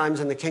sometimes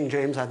in the King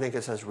James, I think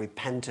it says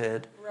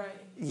repented. Right.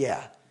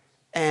 Yeah.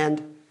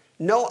 And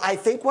no, I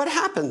think what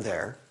happened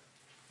there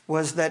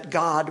was that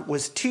God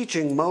was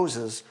teaching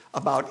Moses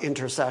about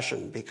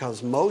intercession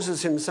because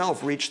Moses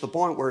himself reached the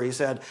point where he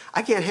said,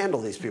 I can't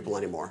handle these people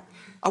anymore.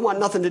 I want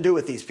nothing to do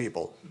with these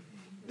people.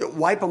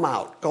 Wipe them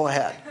out. Go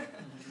ahead.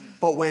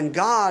 But when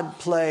God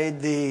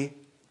played the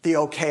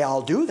okay,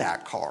 I'll do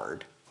that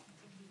card,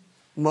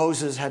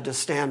 Moses had to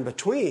stand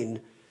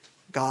between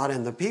God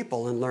and the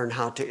people and learn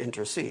how to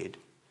intercede.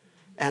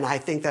 And I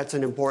think that's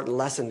an important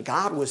lesson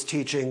God was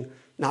teaching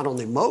not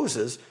only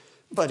Moses,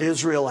 but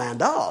Israel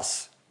and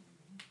us,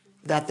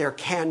 that there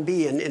can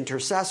be an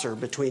intercessor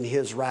between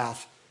his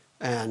wrath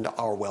and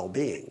our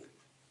well-being.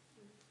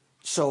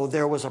 So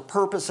there was a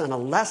purpose and a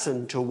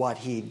lesson to what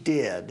he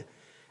did,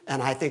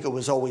 and I think it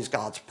was always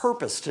God's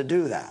purpose to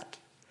do that.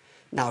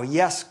 Now,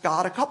 yes,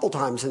 God, a couple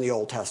times in the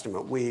Old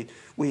Testament,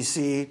 we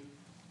see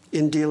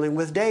in dealing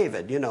with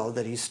David,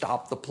 that he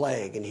stopped the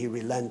plague and he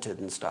relented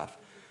and stuff.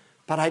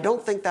 But I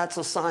don't think that's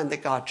a sign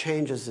that God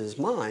changes his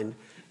mind.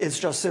 It's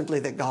just simply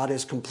that God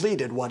has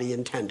completed what he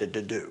intended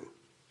to do.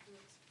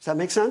 Does that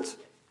make sense?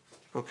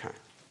 Okay.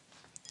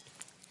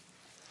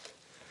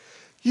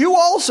 You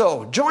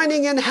also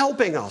joining in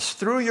helping us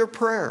through your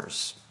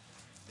prayers,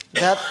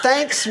 that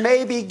thanks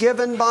may be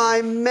given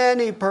by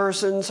many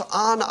persons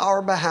on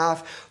our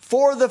behalf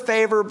for the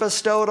favor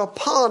bestowed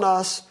upon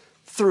us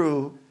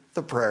through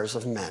the prayers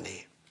of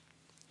many.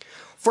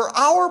 For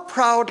our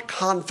proud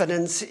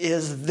confidence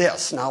is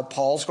this. Now,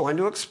 Paul's going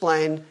to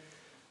explain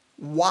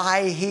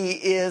why he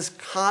is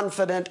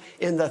confident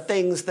in the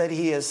things that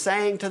he is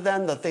saying to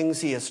them, the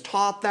things he has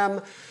taught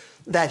them,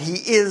 that he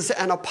is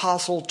an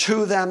apostle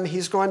to them.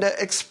 He's going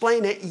to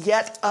explain it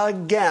yet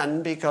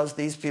again because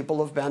these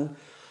people have been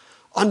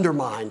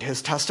undermined.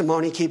 His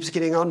testimony keeps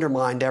getting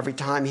undermined every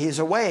time he's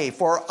away.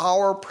 For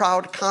our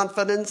proud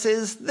confidence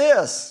is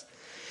this.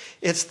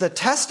 It's the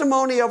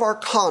testimony of our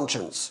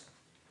conscience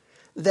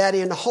that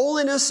in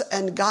holiness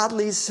and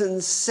godly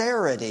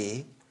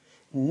sincerity,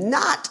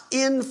 not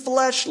in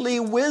fleshly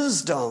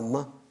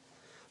wisdom,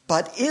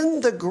 but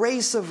in the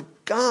grace of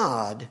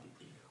God,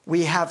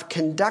 we have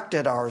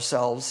conducted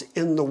ourselves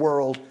in the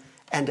world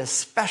and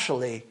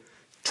especially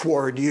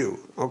toward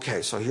you.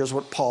 Okay, so here's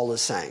what Paul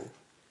is saying.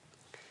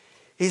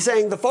 He's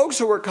saying the folks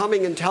who are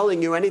coming and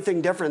telling you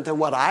anything different than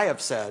what I have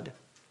said,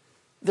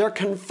 they're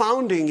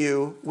confounding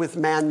you with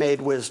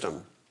man-made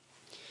wisdom.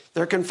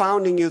 They're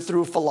confounding you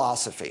through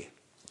philosophy.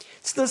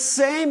 It's the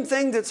same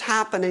thing that's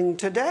happening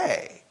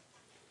today.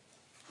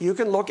 You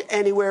can look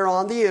anywhere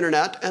on the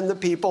internet and the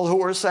people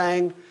who are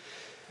saying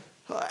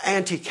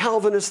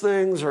anti-Calvinist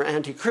things or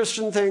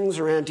anti-Christian things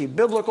or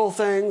anti-biblical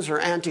things or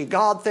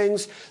anti-God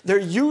things, they're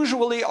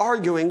usually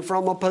arguing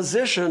from a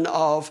position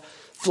of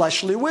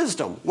fleshly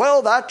wisdom.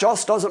 Well, that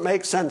just doesn't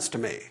make sense to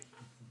me.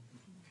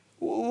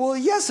 Well,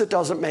 yes, it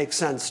doesn't make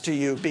sense to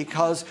you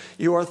because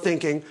you are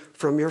thinking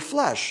from your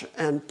flesh.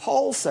 And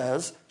Paul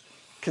says,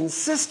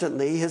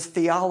 consistently, his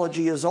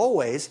theology is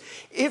always,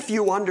 if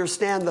you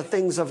understand the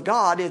things of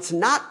God, it's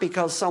not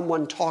because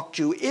someone talked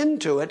you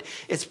into it,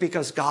 it's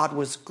because God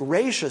was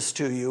gracious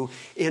to you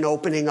in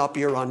opening up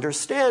your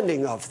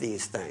understanding of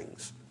these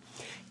things.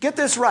 Get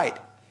this right.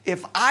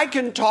 If I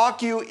can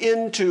talk you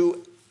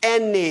into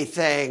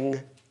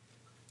anything,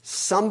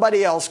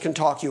 somebody else can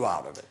talk you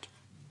out of it.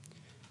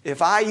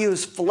 If I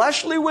use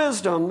fleshly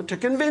wisdom to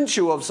convince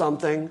you of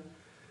something,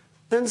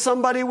 then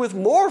somebody with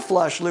more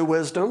fleshly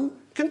wisdom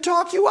can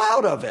talk you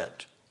out of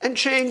it and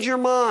change your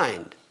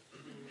mind.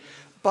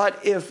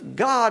 But if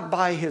God,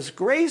 by his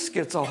grace,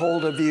 gets a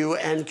hold of you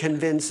and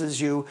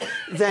convinces you,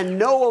 then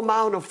no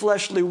amount of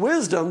fleshly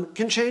wisdom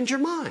can change your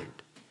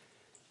mind.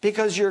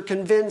 Because you're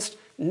convinced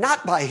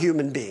not by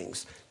human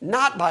beings,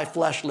 not by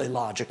fleshly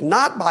logic,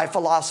 not by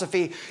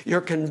philosophy.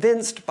 You're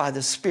convinced by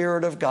the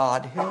Spirit of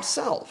God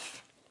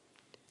himself.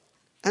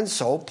 And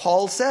so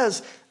Paul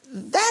says,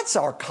 that's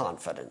our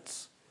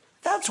confidence.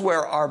 That's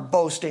where our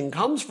boasting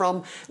comes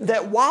from,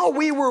 that while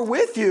we were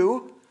with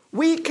you,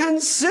 we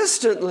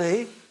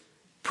consistently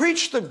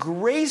preached the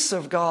grace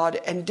of God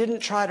and didn't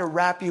try to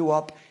wrap you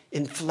up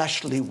in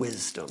fleshly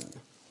wisdom.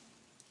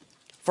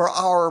 For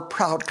our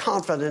proud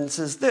confidence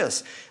is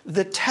this,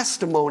 the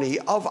testimony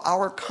of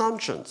our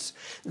conscience,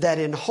 that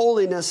in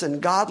holiness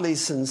and godly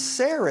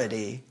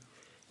sincerity,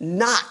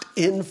 not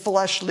in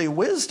fleshly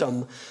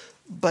wisdom,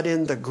 but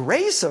in the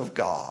grace of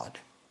God,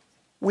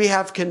 we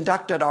have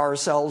conducted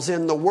ourselves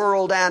in the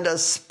world and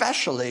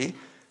especially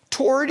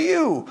toward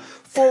you.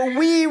 For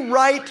we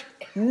write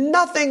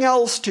nothing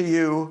else to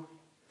you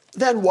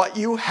than what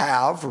you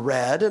have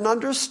read and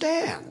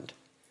understand.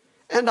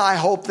 And I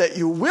hope that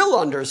you will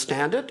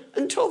understand it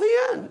until the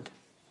end.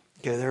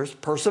 Okay, there's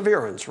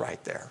perseverance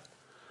right there.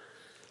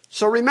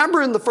 So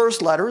remember in the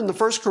first letter, in the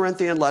First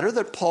Corinthian letter,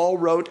 that Paul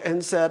wrote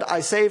and said,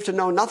 I save to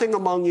know nothing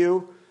among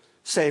you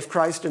save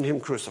Christ and him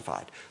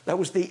crucified. That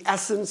was the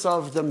essence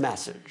of the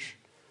message.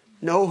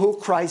 Know who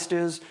Christ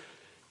is.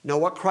 Know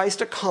what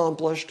Christ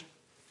accomplished.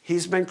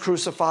 He's been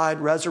crucified,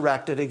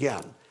 resurrected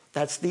again.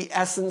 That's the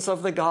essence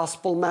of the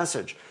gospel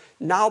message.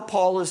 Now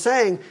Paul is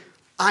saying,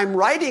 I'm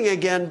writing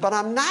again, but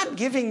I'm not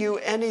giving you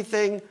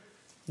anything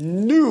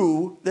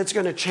new that's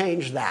going to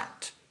change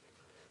that.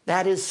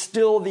 That is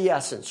still the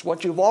essence.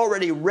 What you've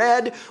already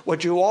read,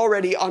 what you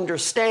already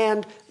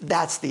understand,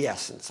 that's the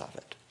essence of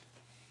it.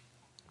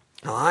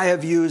 Now, I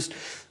have used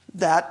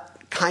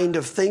that kind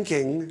of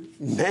thinking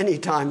many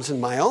times in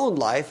my own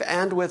life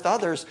and with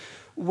others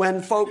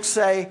when folks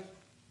say,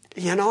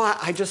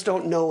 I just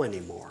don't know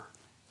anymore.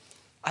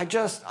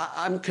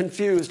 I'm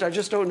confused. I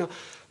just don't know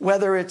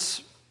whether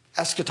it's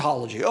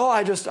eschatology.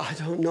 I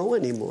don't know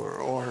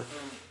anymore.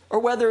 Or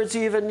whether it's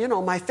even,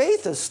 my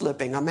faith is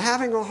slipping. I'm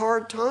having a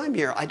hard time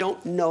here. I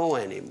don't know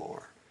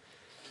anymore.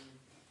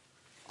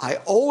 I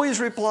always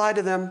reply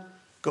to them,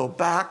 go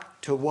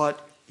back to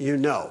what you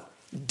know.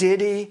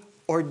 Did he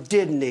or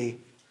didn't he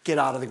get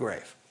out of the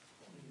grave?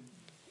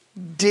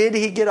 Did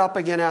he get up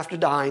again after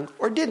dying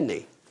or didn't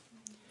he?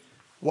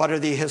 What are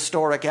the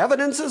historic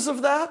evidences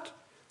of that?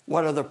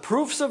 What are the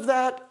proofs of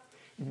that?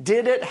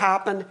 Did it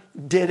happen?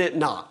 Did it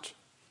not?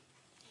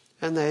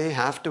 And they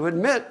have to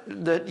admit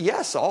that,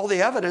 yes, all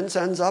the evidence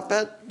ends up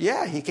at,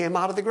 he came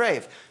out of the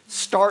grave.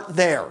 Start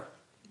there.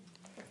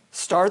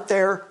 Start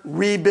there,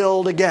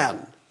 rebuild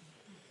again.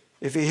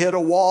 If you hit a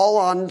wall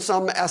on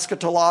some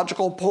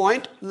eschatological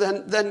point,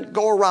 then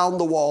go around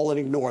the wall and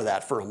ignore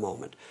that for a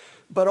moment.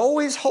 But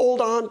always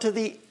hold on to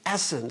the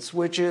essence,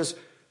 which is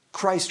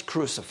Christ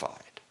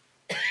crucified,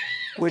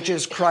 which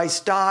is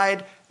Christ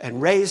died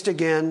and raised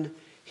again.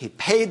 He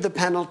paid the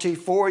penalty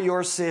for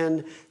your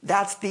sin.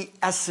 That's the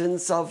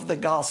essence of the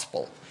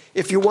gospel.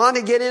 If you want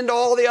to get into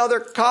all the other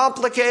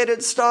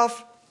complicated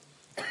stuff,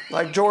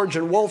 like George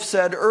and Wolf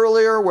said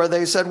earlier, where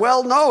they said,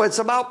 well, no, it's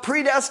about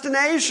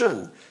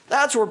predestination.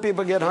 That's where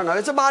people get hung up.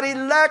 It's about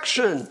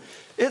election.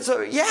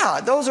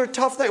 Those are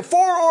tough things.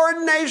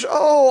 Foreordination.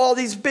 All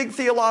these big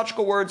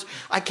theological words.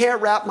 I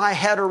can't wrap my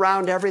head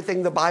around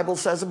everything the Bible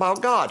says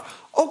about God.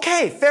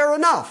 Okay, fair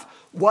enough.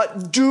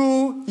 What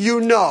do you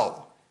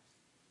know?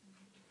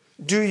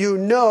 Do you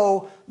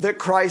know that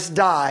Christ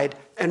died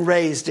and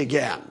raised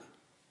again?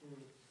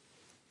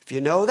 If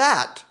you know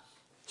that,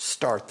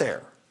 start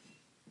there.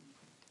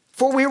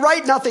 For we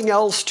write nothing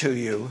else to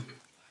you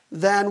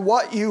than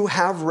what you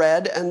have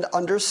read and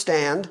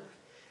understand,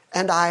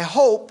 and I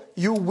hope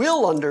you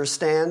will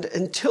understand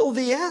until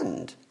the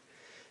end,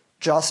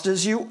 just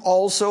as you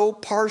also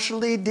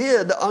partially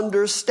did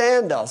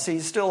understand us.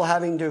 He's still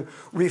having to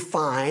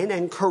refine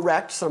and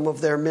correct some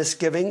of their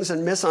misgivings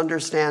and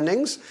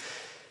misunderstandings,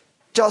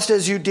 just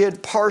as you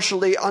did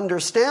partially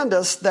understand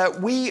us,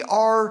 that we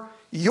are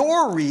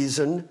your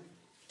reason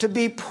to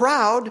be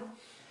proud,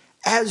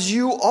 as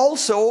you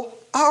also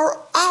are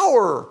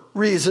our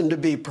reason to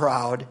be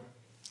proud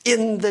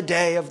in the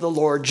day of the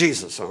Lord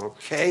Jesus.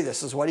 Okay,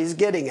 this is what he's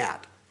getting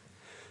at.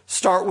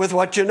 Start with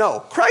what you know.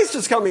 Christ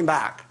is coming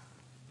back.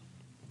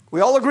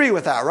 We all agree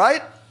with that,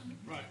 right?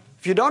 Right.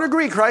 If you don't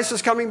agree Christ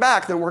is coming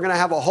back, then we're going to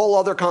have a whole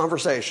other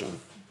conversation.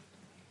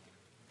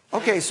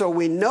 Okay, so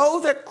we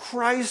know that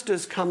Christ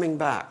is coming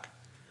back.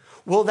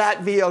 Will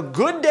that be a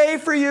good day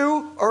for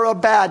you or a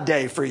bad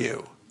day for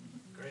you?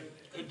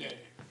 Good day.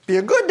 Be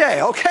a good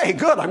day. Okay,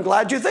 good. I'm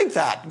glad you think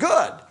that.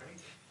 Good.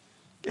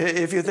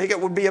 If you think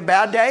it would be a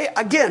bad day,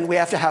 again, we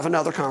have to have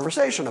another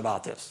conversation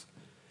about this.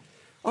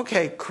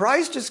 Okay,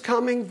 Christ is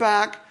coming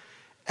back,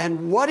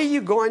 and what are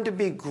you going to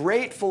be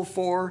grateful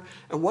for,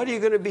 and what are you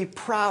going to be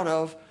proud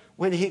of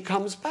when he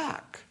comes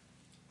back?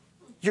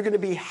 You're going to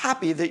be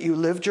happy that you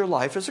lived your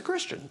life as a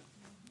Christian.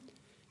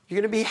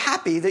 You're going to be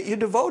happy that you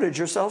devoted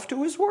yourself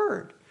to his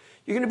word.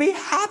 You're going to be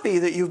happy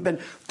that you've been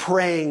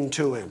praying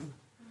to him.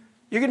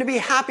 You're going to be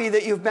happy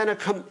that you've been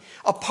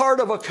a part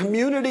of a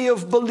community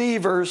of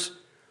believers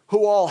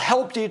who all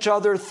helped each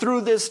other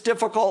through this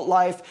difficult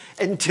life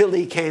until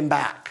he came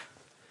back.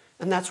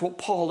 And that's what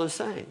Paul is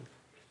saying.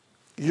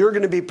 You're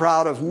going to be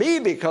proud of me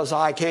because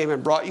I came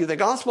and brought you the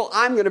gospel.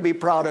 I'm going to be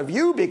proud of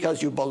you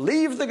because you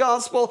believe the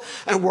gospel.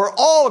 And we're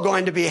all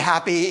going to be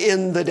happy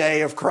in the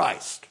day of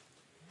Christ,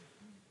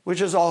 which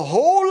is a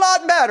whole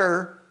lot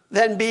better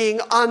than being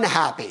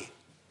unhappy.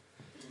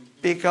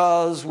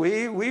 Because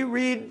we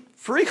read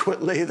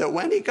frequently that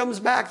when he comes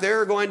back, there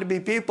are going to be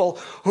people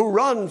who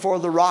run for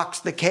the rocks,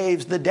 the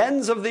caves, the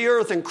dens of the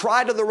earth, and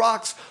cry to the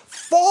rocks,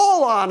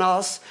 fall on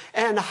us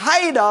and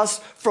hide us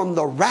from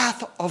the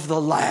wrath of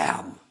the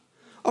Lamb.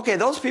 Okay,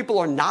 those people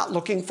are not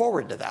looking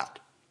forward to that.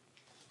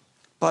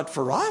 But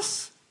for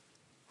us,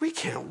 we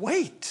can't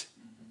wait.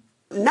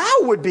 Now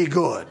would be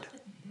good.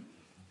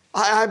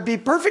 I'd be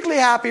perfectly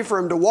happy for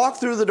him to walk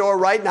through the door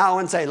right now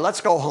and say,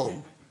 let's go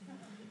home.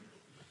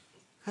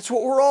 That's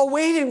what we're all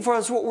waiting for.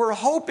 That's what we're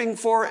hoping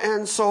for.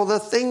 And so the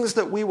things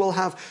that we will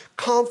have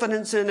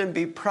confidence in and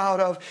be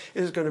proud of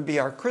is going to be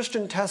our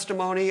Christian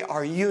testimony,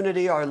 our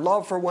unity, our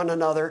love for one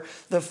another,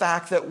 the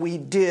fact that we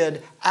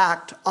did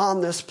act on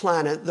this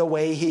planet the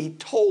way he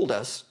told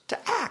us to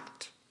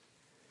act.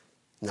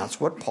 And that's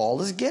what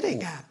Paul is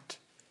getting at.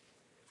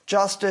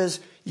 Just as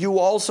you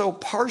also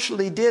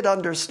partially did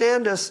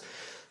understand us,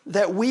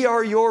 that we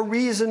are your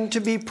reason to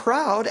be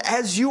proud,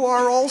 as you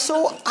are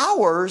also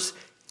ours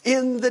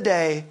in the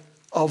day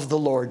of the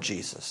Lord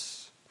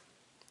Jesus.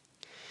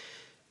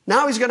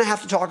 Now he's going to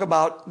have to talk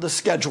about the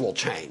schedule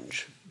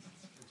change,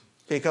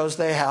 because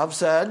they have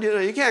said,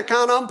 you can't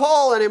count on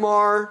Paul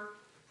anymore.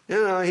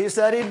 He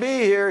said he'd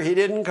be here. He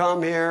didn't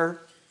come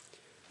here.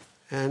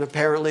 And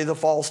apparently the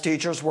false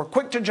teachers were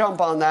quick to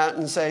jump on that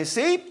and say,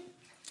 see,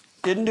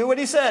 didn't do what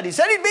he said. He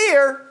said he'd be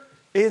here.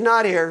 He's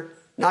not here.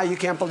 Now you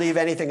can't believe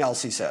anything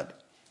else he said.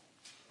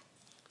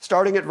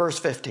 Starting at verse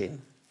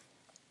 15.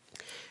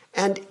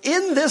 And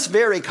in this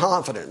very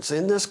confidence,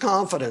 in this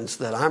confidence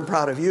that I'm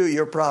proud of you,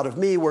 you're proud of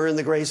me, we're in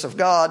the grace of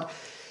God,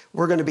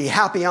 we're going to be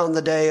happy on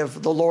the day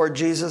of the Lord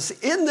Jesus.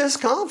 In this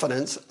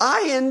confidence,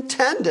 I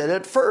intended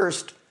at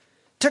first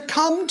to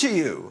come to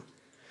you,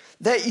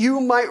 that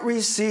you might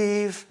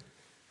receive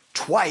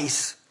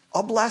twice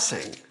a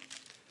blessing.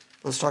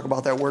 Let's talk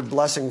about that word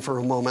blessing for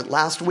a moment.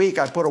 Last week,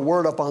 I put a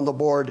word up on the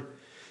board,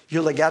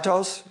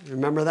 eulogetos.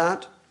 Remember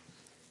that?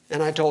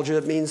 And I told you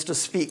it means to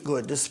speak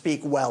good, to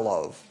speak well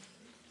of.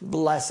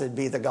 Blessed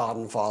be the God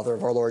and Father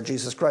of our Lord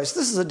Jesus Christ.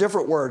 This is a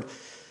different word.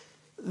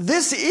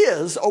 This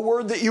is a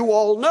word that you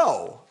all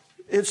know.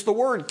 It's the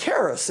word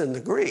charis in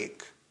the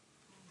Greek.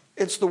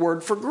 It's the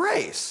word for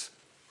grace.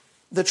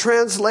 The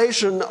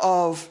translation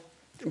of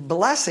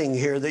blessing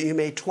here, that you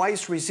may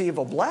twice receive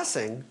a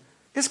blessing,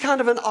 is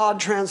kind of an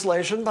odd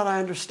translation, but I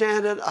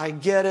understand it. I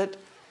get it.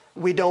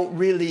 We don't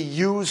really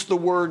use the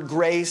word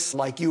grace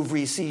like you've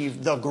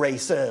received the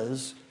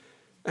graces.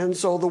 And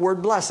so the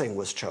word blessing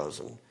was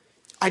chosen.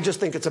 I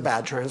just think it's a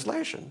bad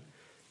translation.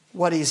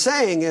 What he's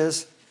saying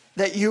is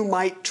that you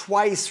might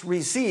twice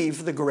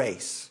receive the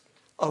grace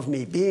of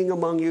me being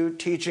among you,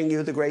 teaching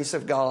you the grace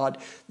of God.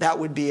 That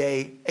would be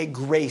a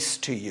grace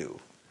to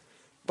you.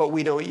 But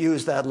we don't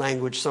use that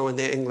language, so in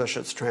the English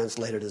it's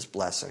translated as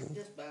blessing.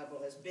 This Bible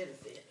has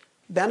benefit.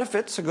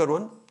 Benefit's a good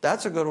one.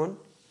 That's a good one.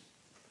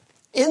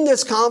 In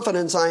this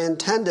confidence I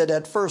intended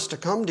at first to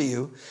come to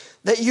you,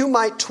 that you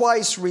might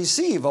twice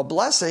receive a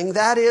blessing,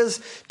 that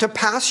is, to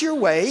pass your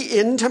way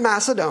into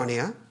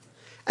Macedonia,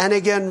 and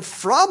again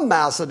from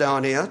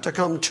Macedonia to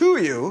come to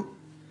you,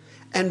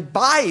 and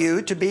by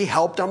you to be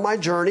helped on my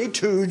journey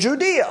to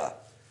Judea.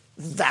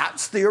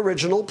 That's the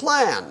original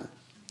plan.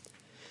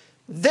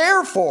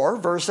 Therefore,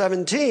 verse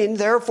 17,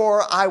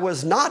 therefore I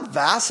was not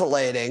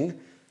vacillating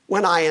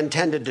when I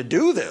intended to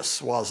do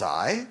this, was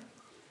I?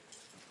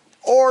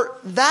 Or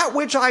that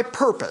which I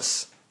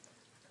purpose,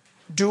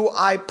 do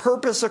I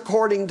purpose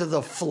according to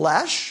the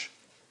flesh,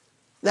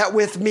 that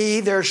with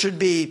me there should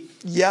be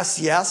yes,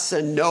 yes,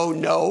 and no,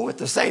 no at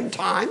the same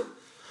time?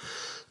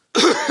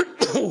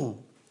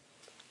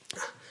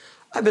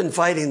 I've been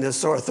fighting this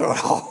sore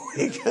throat all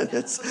week, and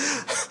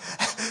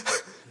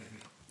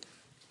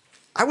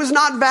I was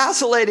not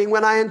vacillating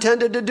when I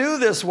intended to do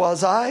this,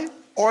 was I?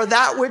 Or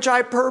that which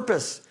I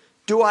purpose,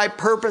 do I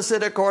purpose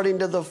it according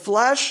to the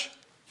flesh,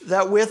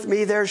 that with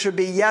me there should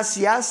be yes,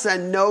 yes,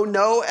 and no,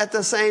 no at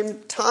the same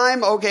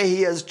time? Okay,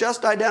 he has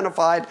just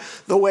identified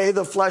the way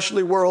the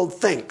fleshly world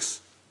thinks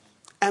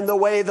and the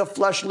way the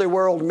fleshly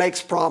world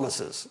makes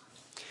promises.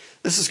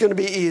 This is going to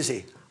be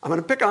easy. I'm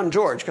going to pick on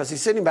George because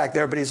he's sitting back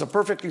there, but he's a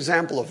perfect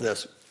example of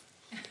this.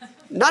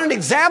 Not an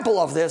example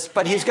of this,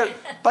 but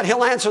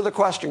he'll answer the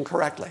question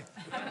correctly.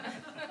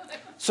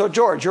 So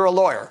George, you're a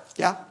lawyer,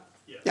 yeah?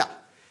 Yeah.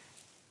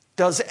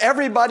 Does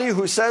everybody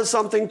who says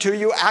something to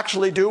you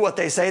actually do what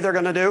they say they're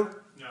going to do?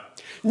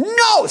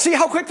 No! See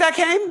how quick that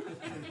came?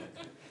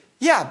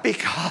 Yeah,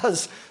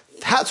 because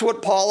that's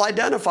what Paul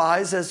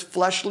identifies as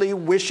fleshly,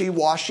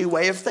 wishy-washy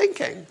way of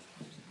thinking.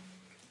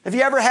 Have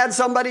you ever had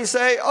somebody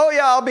say, oh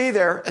yeah, I'll be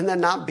there, and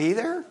then not be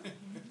there?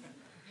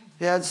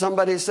 You had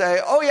somebody say,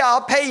 oh yeah,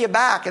 I'll pay you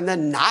back, and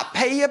then not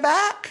pay you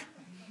back?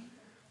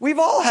 We've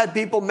all had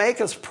people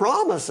make us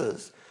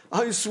promises.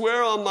 I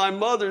swear on my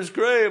mother's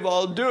grave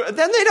I'll do it.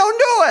 Then they don't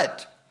do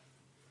it.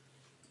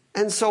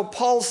 And so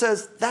Paul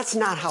says, that's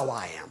not how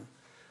I am.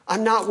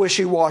 I'm not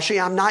wishy-washy.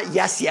 I'm not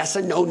yes, yes,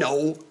 and no,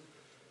 no.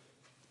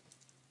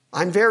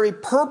 I'm very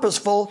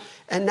purposeful.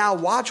 And now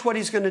watch what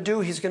he's going to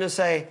do. He's going to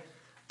say,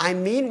 I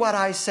mean what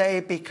I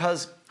say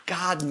because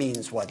God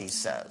means what he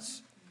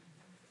says.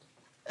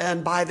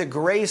 And by the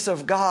grace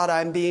of God,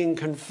 I'm being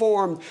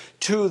conformed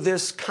to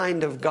this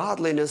kind of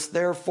godliness.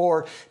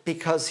 Therefore,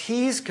 because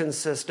he's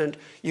consistent,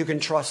 you can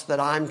trust that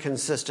I'm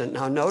consistent.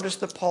 Now, notice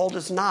that Paul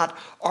does not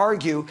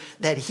argue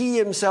that he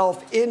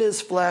himself, in his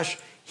flesh,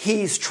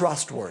 he's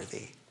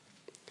trustworthy.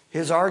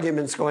 His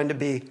argument's going to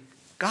be,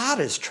 God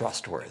is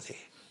trustworthy.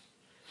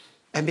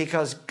 And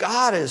because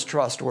God is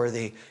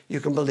trustworthy, you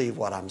can believe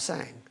what I'm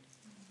saying.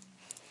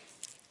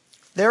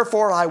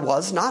 Therefore, I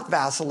was not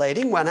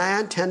vacillating when I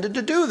intended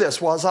to do this,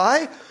 was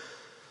I?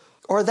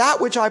 Or that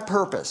which I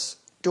purpose.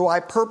 Do I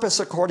purpose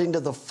according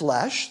to the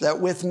flesh, that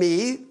with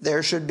me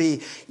there should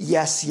be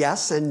yes,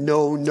 yes, and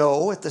no,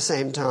 no at the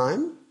same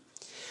time?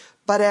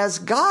 But as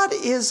God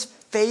is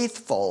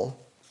faithful,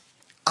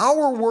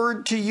 our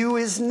word to you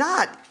is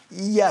not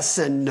yes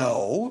and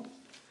no.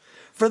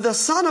 For the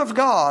Son of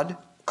God,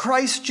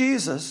 Christ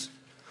Jesus,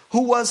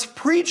 who was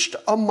preached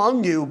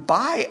among you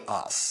by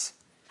us,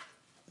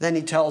 then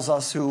he tells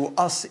us who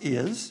us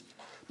is,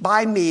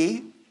 by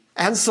me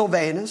and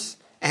Silvanus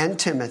and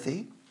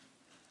Timothy.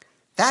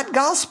 That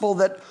gospel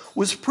that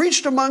was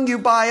preached among you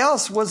by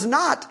us was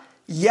not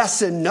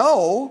yes and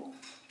no,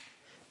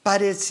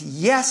 but it's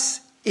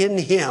yes in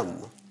him.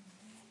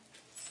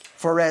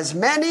 For as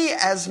many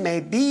as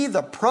may be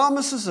the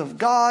promises of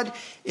God,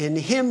 in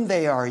him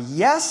they are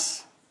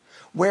yes,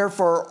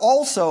 wherefore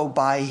also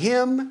by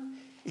him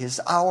is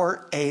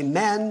our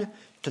amen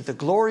to the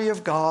glory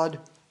of God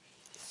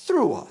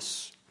through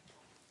us.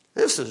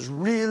 This is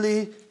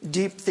really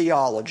deep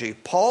theology.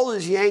 Paul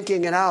is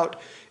yanking it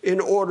out in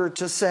order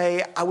to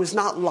say, I was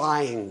not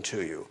lying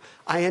to you.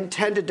 I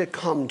intended to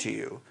come to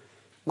you.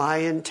 My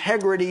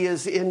integrity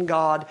is in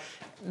God.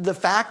 The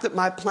fact that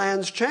my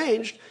plans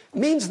changed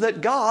means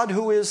that God,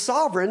 who is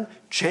sovereign,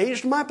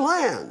 changed my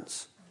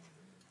plans.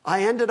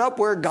 I ended up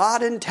where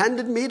God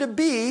intended me to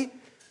be.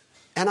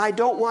 And I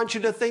don't want you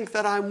to think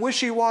that I'm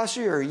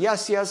wishy-washy or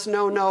yes, yes,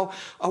 no, no.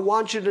 I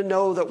want you to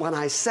know that when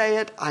I say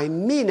it, I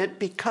mean it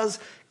because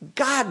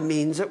God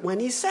means it when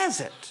he says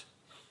it.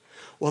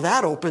 Well,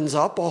 that opens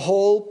up a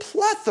whole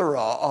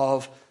plethora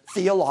of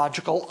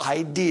theological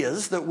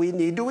ideas that we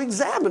need to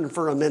examine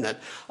for a minute.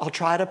 I'll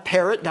try to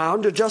pare it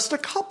down to just a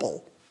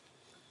couple.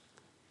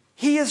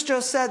 He has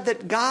just said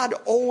that God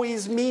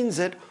always means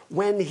it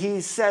when he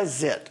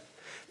says it.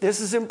 This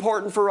is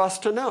important for us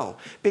to know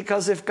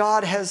because if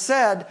God has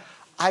said,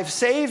 I've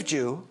saved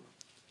you.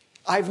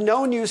 I've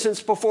known you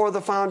since before the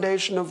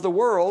foundation of the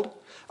world.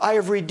 I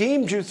have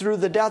redeemed you through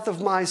the death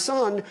of my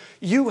son.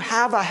 You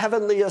have a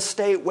heavenly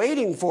estate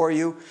waiting for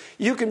you.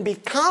 You can be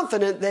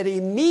confident that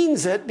he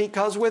means it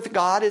because with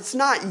God, it's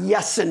not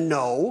yes and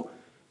no.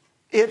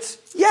 It's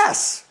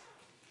yes.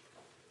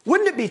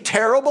 Wouldn't it be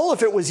terrible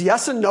if it was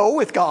yes and no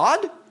with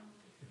God?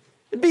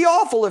 It'd be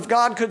awful if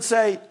God could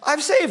say,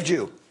 I've saved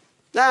you.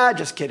 Nah,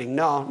 just kidding.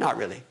 No, not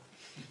really.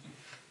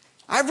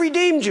 I've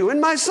redeemed you in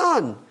my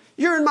son.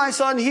 You're in my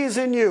son, he's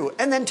in you.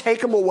 And then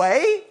take him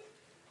away?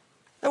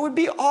 That would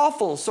be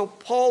awful. So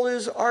Paul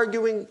is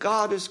arguing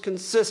God is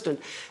consistent.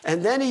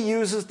 And then he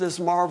uses this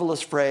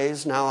marvelous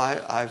phrase. Now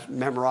I've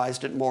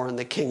memorized it more in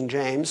the King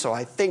James, so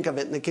I think of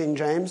it in the King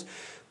James.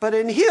 But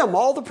in him,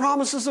 all the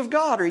promises of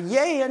God are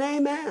yea and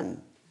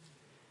amen.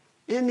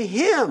 In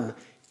him,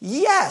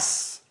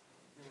 yes.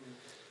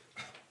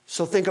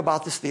 So think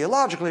about this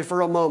theologically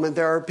for a moment.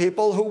 There are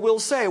people who will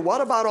say,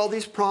 what about all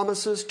these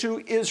promises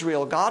to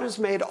Israel? God has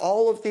made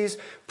all of these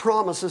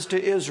promises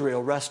to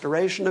Israel.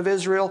 Restoration of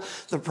Israel,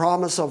 the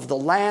promise of the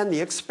land,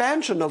 the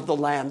expansion of the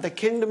land, the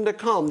kingdom to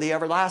come, the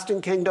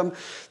everlasting kingdom,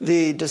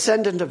 the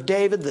descendant of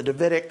David, the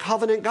Davidic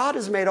covenant. God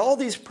has made all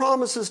these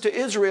promises to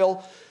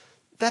Israel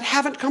that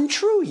haven't come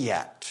true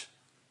yet.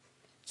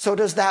 So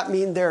does that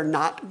mean they're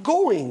not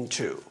going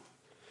to?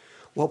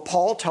 Well,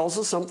 Paul tells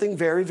us something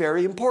very,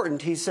 very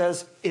important. He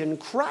says, in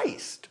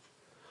Christ,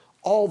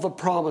 all the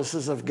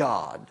promises of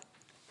God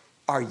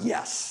are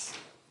yes.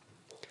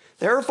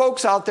 There are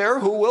folks out there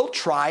who will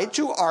try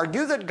to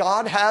argue that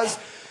God has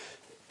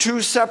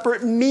two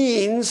separate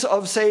means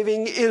of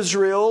saving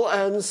Israel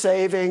and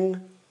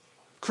saving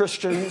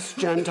Christians,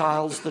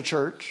 Gentiles, the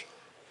church.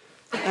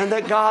 And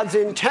that God's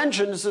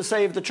intention is to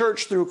save the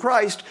church through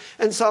Christ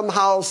and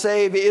somehow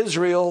save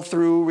Israel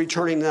through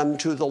returning them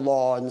to the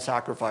law and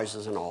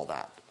sacrifices and all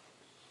that.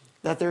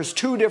 That there's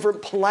two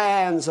different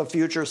plans of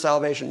future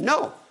salvation.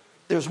 No,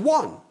 there's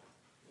one.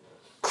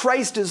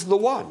 Christ is the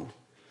one.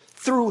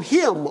 Through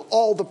him,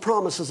 all the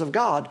promises of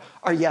God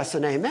are yes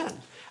and amen.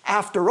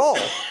 After all,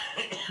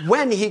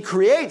 when he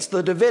creates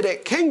the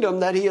Davidic kingdom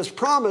that he has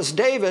promised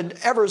David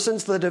ever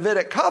since the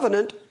Davidic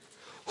covenant,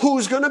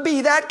 who's going to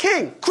be that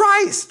king?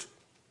 Christ.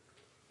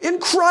 In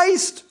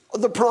Christ,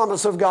 the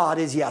promise of God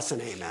is yes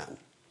and amen.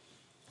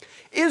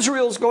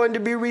 Israel's going to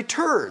be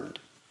returned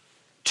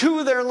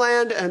to their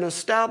land and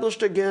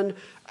established again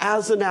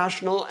as a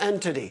national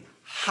entity.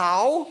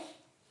 How?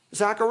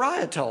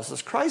 Zechariah tells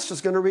us Christ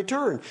is going to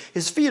return.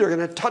 His feet are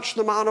going to touch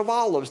the Mount of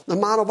Olives. The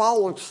Mount of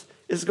Olives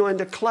is going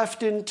to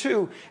cleft in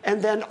two.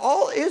 And then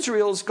all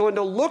Israel is going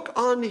to look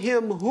on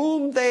him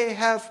whom they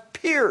have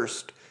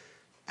pierced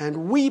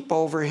and weep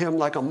over him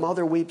like a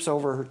mother weeps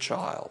over her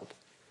child.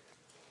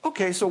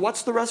 Okay, so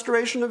what's the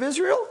restoration of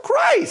Israel?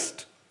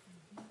 Christ.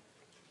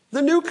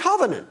 The new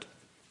covenant.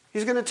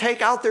 He's going to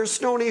take out their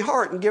stony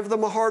heart and give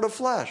them a heart of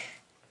flesh.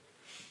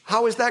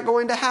 How is that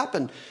going to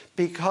happen?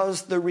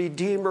 Because the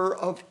Redeemer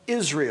of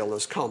Israel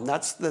has come.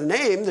 That's the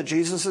name that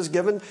Jesus has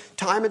given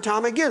time and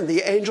time again.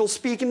 The angel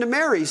speaking to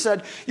Mary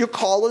said, you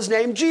call his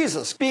name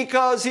Jesus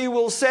because he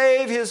will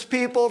save his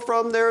people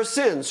from their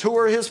sins. Who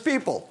are his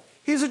people?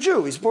 He's a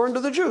Jew. He's born to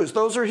the Jews.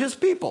 Those are his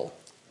people.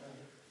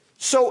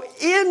 So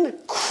in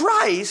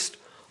Christ,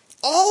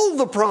 all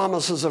the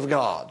promises of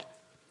God,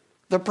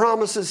 the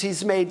promises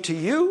he's made to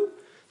you,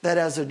 that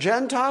as a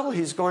Gentile,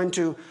 he's going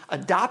to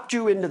adopt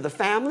you into the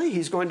family,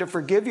 he's going to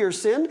forgive your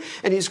sin,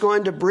 and he's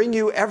going to bring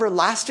you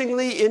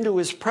everlastingly into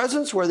his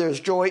presence where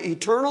there's joy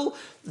eternal.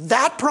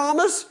 That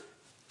promise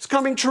is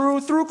coming true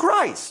through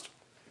Christ.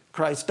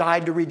 Christ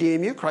died to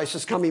redeem you. Christ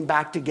is coming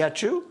back to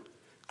get you.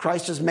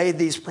 Christ has made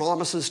these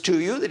promises to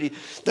you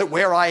that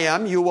where I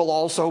am, you will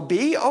also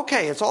be.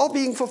 Okay, it's all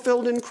being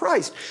fulfilled in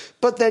Christ.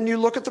 But then you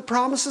look at the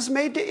promises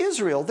made to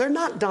Israel. They're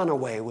not done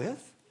away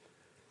with.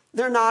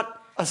 They're not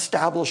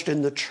established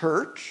in the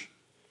church.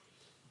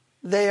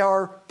 They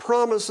are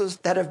promises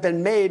that have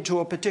been made to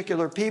a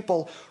particular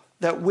people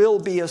that will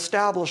be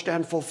established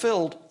and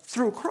fulfilled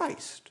through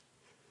Christ.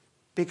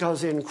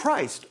 Because in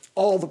Christ,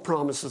 all the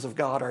promises of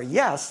God are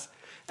yes,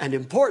 and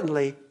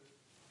importantly,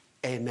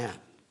 amen.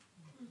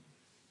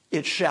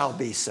 It shall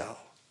be so.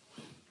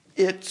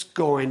 It's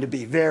going to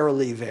be,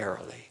 verily,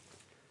 verily.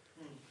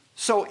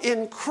 So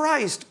in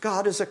Christ,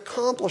 God is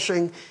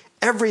accomplishing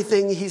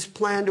everything he's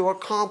planned to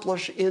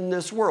accomplish in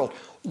this world.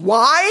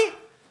 Why?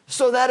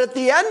 So that at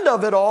the end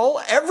of it all,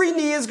 every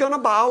knee is going to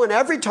bow and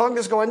every tongue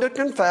is going to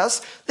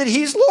confess that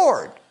he's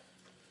Lord.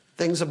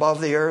 Things above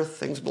the earth,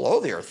 things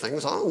below the earth,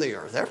 things on the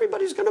earth.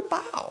 Everybody's going to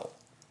bow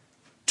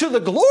to the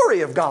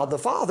glory of God the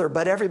Father,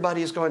 but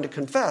everybody is going to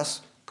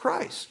confess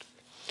Christ.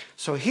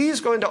 So he's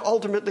going to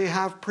ultimately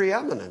have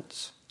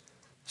preeminence.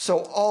 So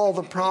all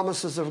the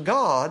promises of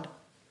God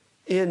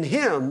in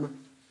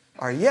him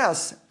are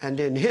yes, and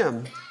in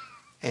him,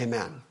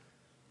 amen.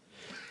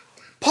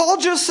 Paul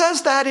just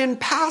says that in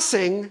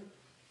passing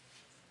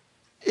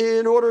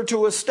in order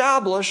to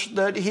establish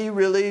that he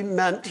really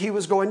meant he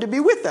was going to be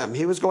with them.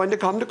 He was going to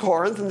come to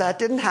Corinth, and that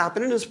didn't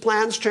happen, and his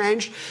plans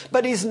changed.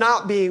 But he's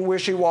not being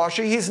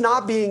wishy-washy. He's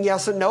not being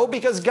yes and no,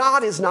 because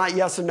God is not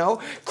yes and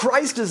no.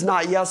 Christ is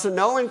not yes and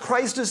no, and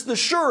Christ is the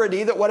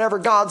surety that whatever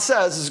God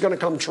says is going to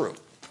come true.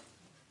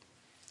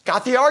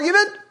 Got the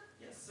argument?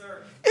 Yes,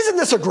 sir. Isn't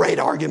this a great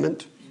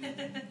argument?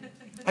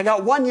 I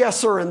got one yes,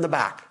 sir, in the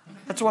back.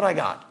 That's what I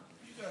got.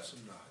 You got some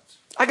nods.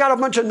 I got a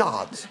bunch of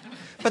nods.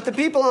 But the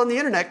people on the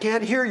internet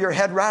can't hear your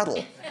head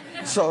rattle.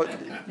 So,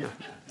 yeah.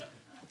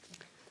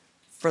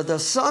 For the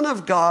Son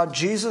of God,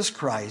 Jesus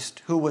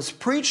Christ, who was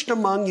preached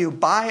among you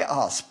by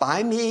us,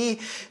 by me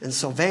and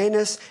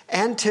Silvanus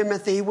and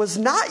Timothy, was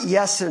not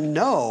yes and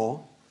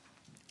no,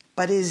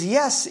 but is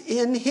yes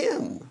in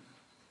him.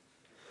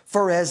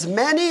 For as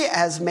many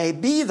as may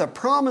be the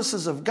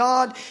promises of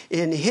God,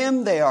 in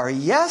him they are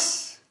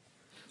yes,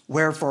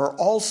 wherefore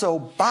also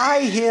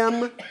by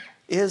him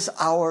is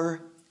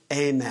our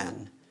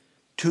amen,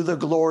 to the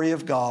glory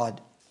of God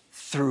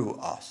through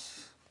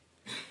us.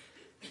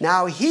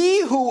 Now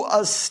he who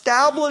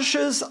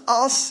establishes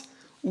us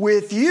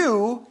with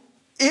you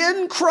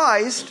in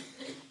Christ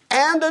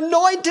and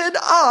anointed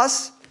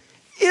us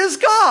is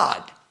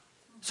God.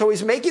 So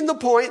he's making the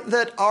point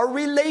that our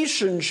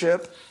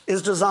relationship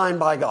is designed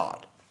by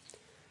God.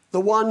 The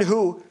one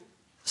who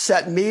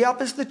set me up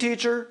as the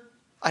teacher,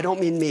 I don't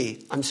mean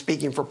me, I'm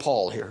speaking for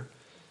Paul here.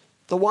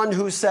 The one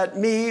who set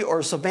me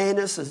or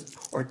Silvanus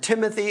or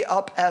Timothy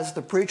up as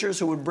the preachers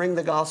who would bring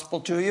the gospel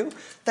to you,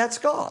 that's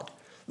God.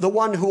 The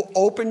one who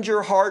opened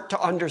your heart to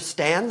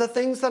understand the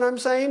things that I'm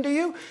saying to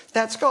you,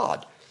 that's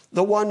God.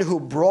 The one who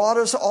brought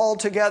us all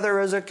together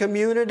as a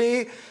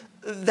community,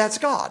 that's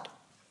God.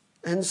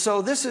 And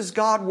so this is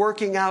God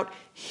working out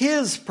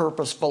his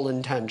purposeful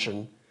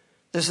intention.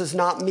 This is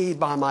not me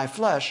by my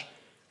flesh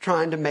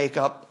trying to make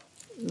up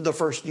the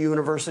first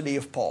university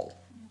of Paul.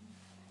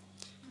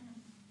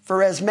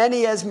 For as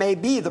many as may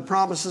be the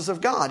promises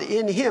of God,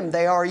 in him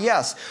they are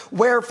yes.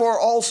 Wherefore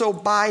also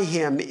by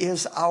him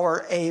is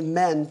our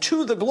amen,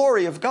 to the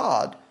glory of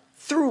God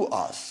through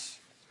us.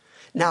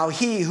 Now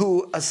he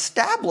who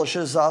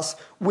establishes us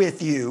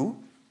with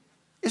you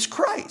is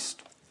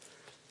Christ.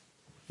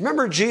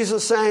 Remember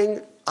Jesus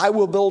saying, I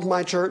will build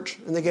my church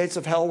and the gates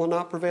of hell will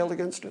not prevail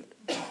against it?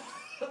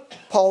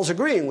 Paul's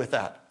agreeing with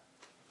that.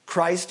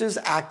 Christ is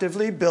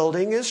actively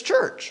building his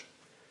church.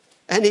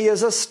 And he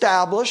has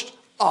established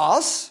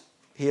us.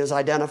 He has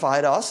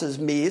identified us as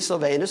me,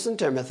 Silvanus, and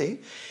Timothy.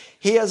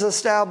 He has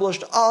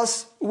established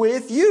us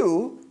with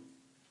you,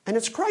 and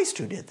it's Christ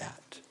who did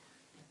that.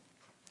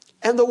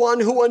 And the one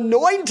who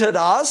anointed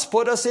us,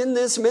 put us in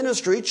this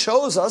ministry,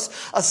 chose us,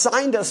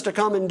 assigned us to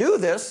come and do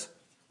this,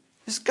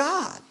 is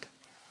God,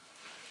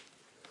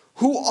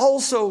 who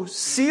also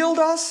sealed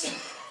us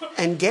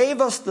and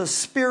gave us the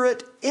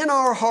Spirit in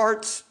our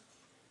hearts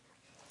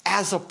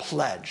as a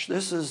pledge.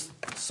 This is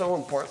so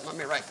important. Let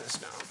me write this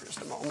down for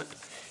just a moment.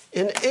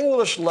 In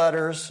English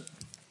letters,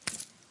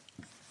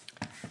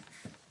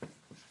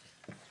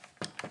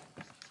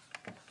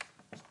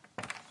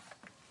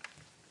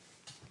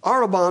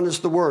 Arrabon is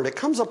the word. It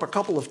comes up a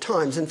couple of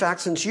times. In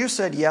fact, since you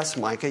said yes,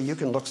 Micah, you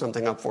can look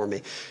something up for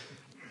me.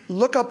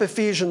 Look up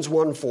Ephesians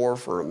 1:4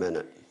 for a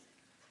minute.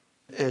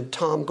 And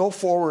Tom, go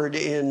forward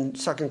in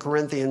 2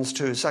 Corinthians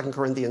to 2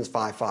 Corinthians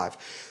 5:5.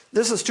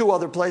 This is two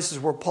other places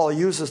where Paul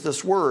uses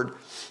this word,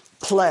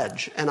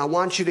 pledge. And I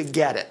want you to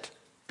get it.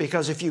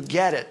 Because if you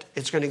get it,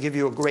 it's going to give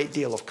you a great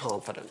deal of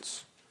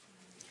confidence.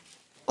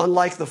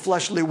 Unlike the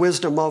fleshly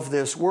wisdom of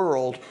this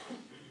world,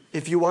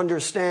 if you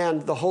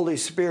understand the Holy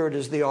Spirit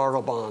is the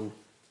Arrabon,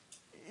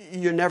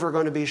 you're never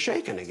going to be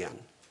shaken again.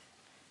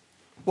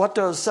 What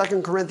does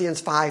 2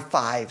 Corinthians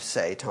 5:5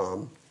 say,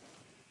 Tom?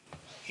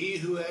 He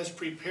who has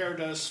prepared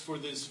us for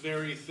this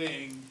very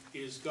thing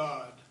is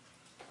God,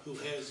 who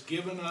has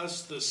given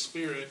us the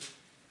Spirit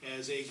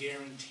as a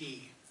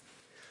guarantee.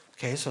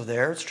 Okay, so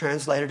there it's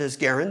translated as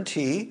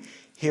guarantee.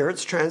 Here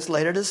it's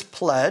translated as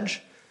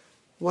pledge.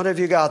 What have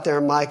you got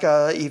there,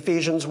 Micah?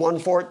 Ephesians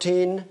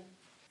 1:14.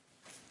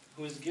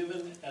 Who is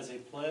given as a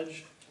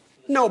pledge.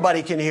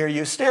 Nobody can hear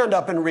you. Stand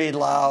up and read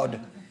loud.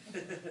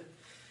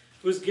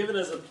 Who is given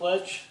as a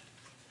pledge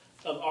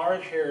of our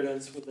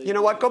inheritance. With a You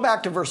know what? Go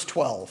back to verse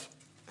 12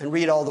 and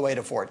read all the way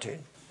to 14.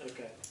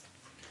 Okay.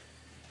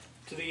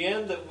 To the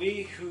end that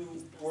we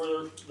who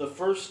were the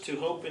first to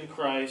hope in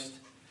Christ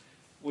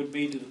would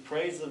be to the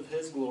praise of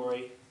his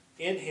glory.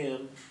 In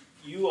him,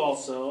 you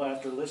also,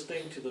 after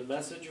listening to the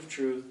message of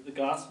truth, the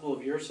gospel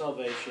of your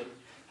salvation,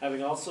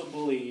 having also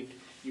believed,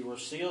 you were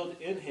sealed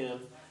in him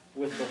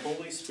with the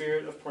Holy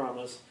Spirit of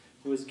promise,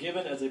 who is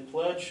given as a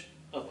pledge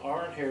of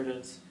our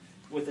inheritance,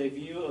 with a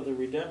view of the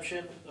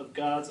redemption of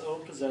God's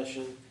own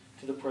possession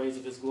to the praise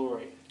of his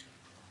glory.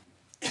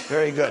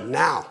 Very good.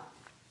 Now,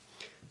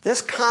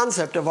 this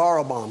concept of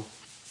Arrabon,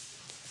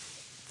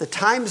 the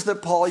times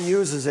that Paul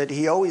uses it,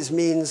 he always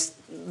means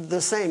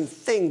the same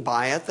thing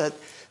by it,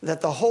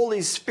 that the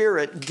Holy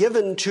Spirit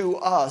given to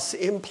us,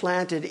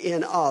 implanted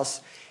in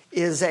us,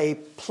 is a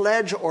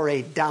pledge or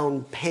a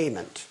down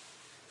payment.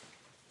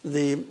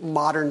 The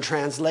modern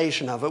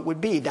translation of it would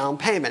be down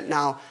payment.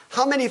 Now,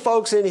 how many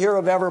folks in here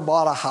have ever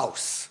bought a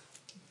house?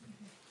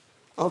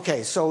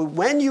 Okay, so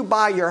when you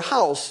buy your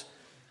house,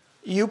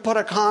 you put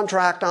a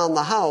contract on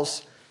the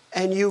house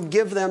and you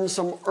give them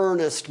some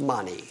earnest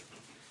money.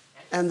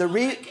 And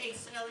they can't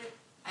sell it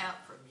out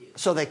from you.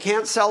 So they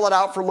can't sell it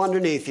out from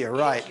underneath you,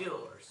 right? It's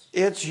yours.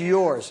 It's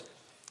yours.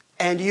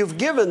 And you've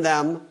given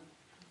them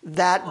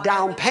that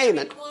down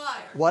payment.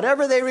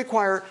 Whatever they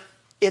require,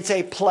 it's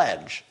a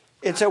pledge.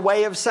 It's a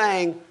way of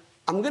saying,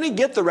 I'm going to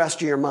get the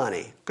rest of your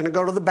money. I'm going to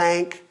go to the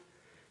bank,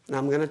 and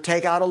I'm going to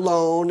take out a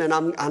loan, and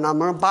I'm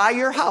going to buy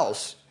your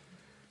house.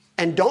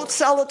 And don't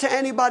sell it to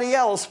anybody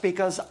else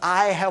because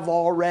I have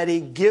already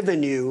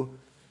given you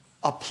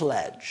a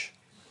pledge.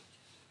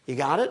 You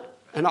got it?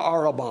 An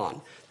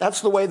Arrabon.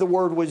 That's the way the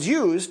word was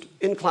used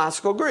in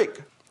classical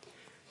Greek.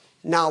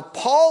 Now,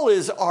 Paul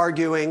is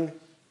arguing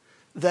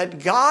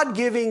that God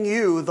giving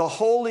you the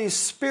Holy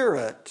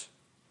Spirit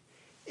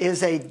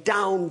is a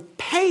down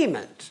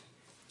payment,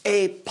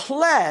 a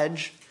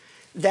pledge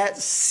that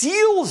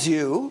seals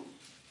you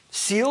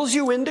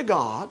into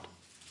God,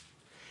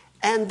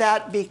 and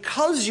that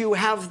because you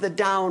have the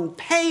down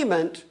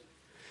payment,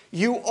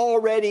 you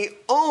already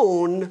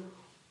own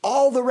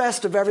all the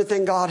rest of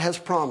everything God has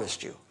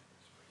promised you.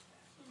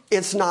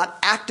 It's not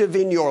active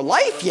in your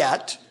life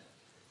yet,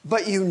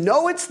 but you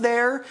know it's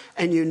there,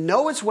 and you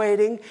know it's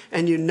waiting,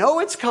 and you know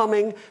it's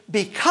coming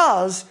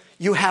because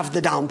you have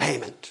the down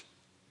payment.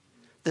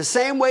 The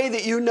same way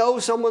that you know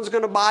someone's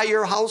going to buy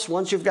your house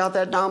once you've got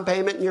that down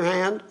payment in your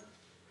hand,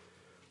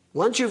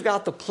 once you've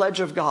got the pledge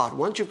of God,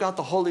 once you've got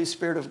the Holy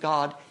Spirit of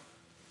God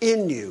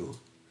in you,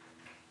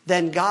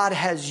 then God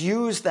has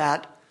used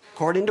that,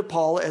 according to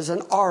Paul, as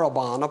an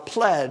Arrabon, a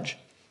pledge,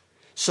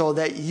 so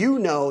that you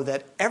know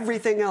that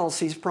everything else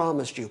he's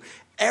promised you,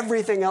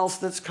 everything else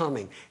that's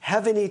coming,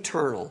 heaven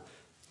eternal,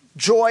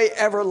 joy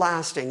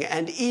everlasting,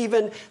 and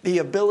even the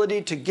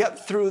ability to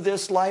get through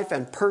this life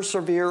and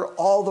persevere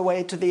all the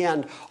way to the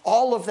end.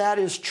 All of that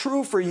is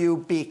true for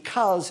you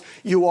because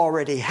you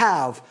already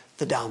have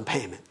the down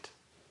payment.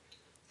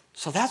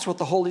 So that's what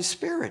the Holy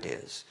Spirit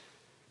is.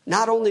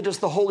 Not only does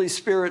the Holy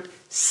Spirit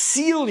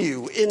seal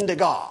you into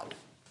God.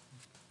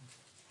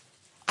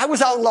 I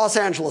was out in Los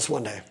Angeles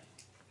one day.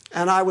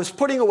 and I was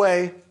putting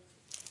away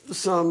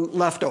some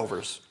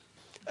leftovers.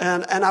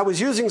 And I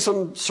was using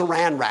some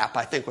saran wrap,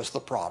 I think was the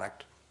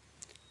product.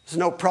 There's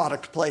no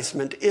product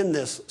placement in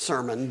this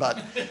sermon,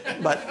 but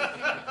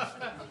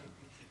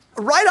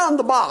right on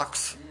the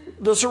box,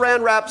 the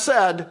saran wrap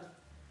said,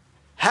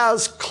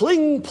 has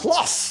Cling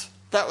Plus.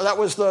 That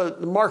was the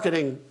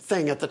marketing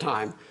thing at the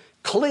time.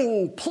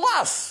 Cling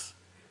Plus.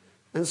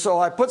 And so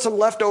I put some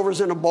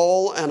leftovers in a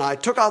bowl, and I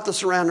took out the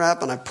saran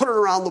wrap, and I put it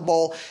around the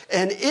bowl,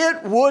 and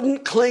it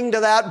wouldn't cling to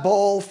that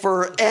bowl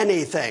for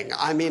anything.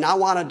 I mean, I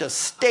wanted to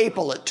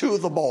staple it to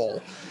the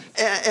bowl.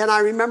 And I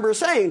remember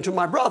saying to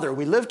my brother,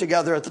 we lived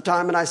together at the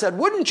time, and I said,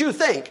 wouldn't you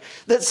think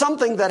that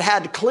something that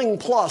had Cling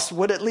Plus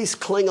would at least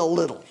cling a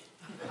little?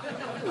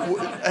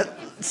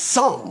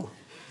 Some.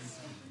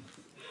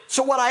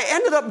 So what I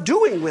ended up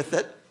doing with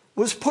it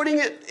was putting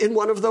it in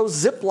one of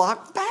those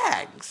Ziploc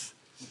bags.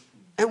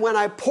 And when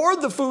I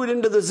poured the food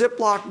into the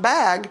Ziploc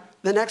bag,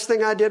 the next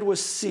thing I did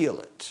was seal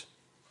it.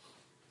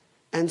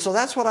 And so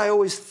that's what I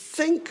always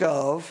think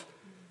of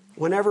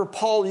whenever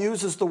Paul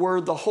uses the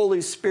word the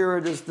Holy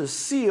Spirit is the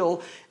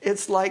seal.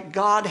 It's like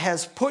God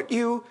has put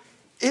you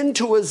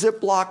into a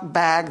Ziploc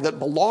bag that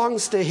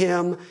belongs to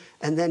him,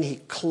 and then he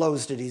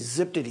closed it, he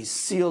zipped it, he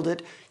sealed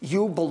it.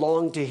 You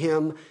belong to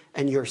him,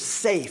 and you're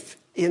safe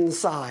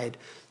inside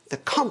the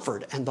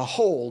comfort and the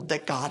hold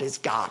that God has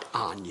got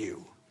on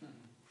you.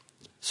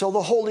 So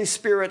the Holy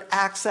Spirit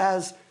acts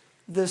as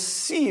the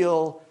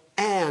seal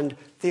and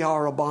the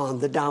arrabon,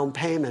 the down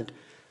payment,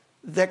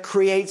 that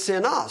creates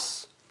in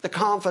us the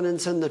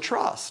confidence and the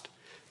trust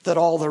that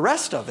all the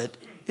rest of it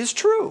is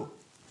true.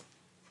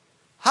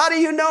 How do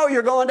you know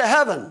you're going to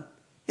heaven?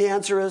 The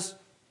answer is,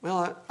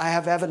 well, I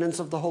have evidence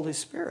of the Holy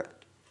Spirit.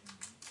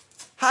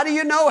 How do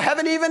you know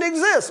heaven even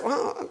exists?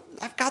 Well,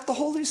 I've got the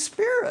Holy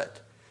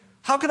Spirit.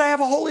 How could I have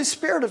a Holy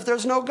Spirit if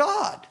there's no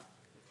God?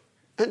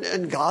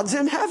 And God's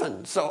in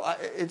heaven. So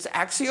it's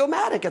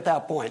axiomatic at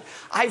that point.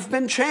 I've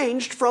been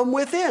changed from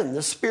within.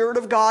 The Spirit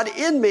of God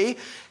in me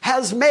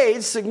has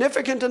made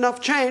significant enough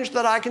change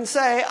that I can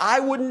say, I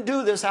wouldn't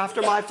do this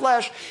after my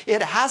flesh.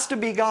 It has to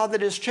be God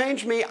that has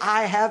changed me.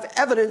 I have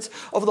evidence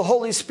of the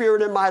Holy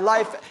Spirit in my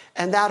life,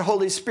 and that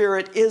Holy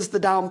Spirit is the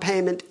down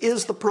payment,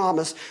 is the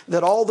promise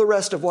that all the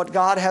rest of what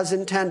God has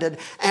intended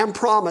and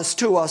promised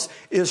to us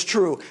is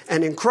true.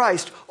 And in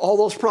Christ, all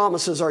those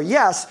promises are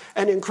yes,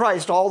 and in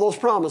Christ, all those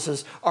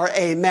promises are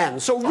amen.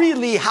 So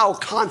really, how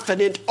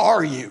confident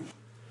are you?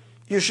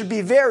 You should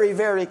be very,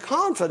 very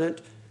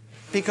confident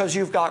because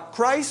you've got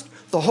Christ,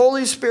 the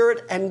Holy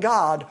Spirit, and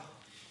God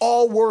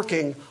all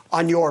working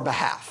on your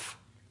behalf.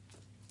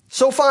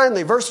 So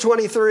finally, verse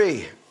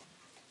 23.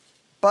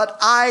 But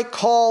I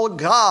call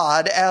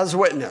God as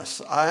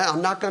witness.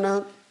 I'm not going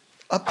to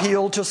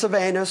appeal to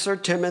Silvanus or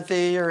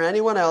Timothy or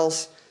anyone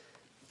else.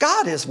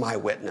 God is my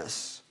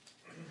witness.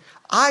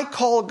 I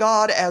call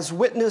God as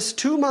witness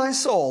to my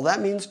soul. That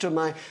means to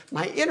my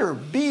inner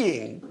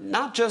being,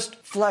 not just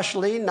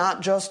fleshly, not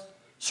just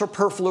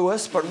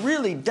superfluous, but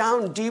really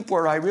down deep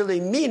where I really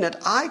mean it.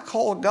 I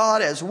call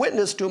God as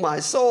witness to my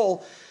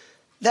soul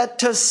that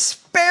to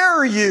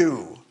spare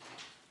you,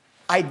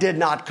 I did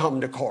not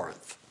come to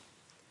Corinth.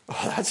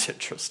 Oh, that's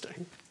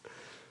interesting.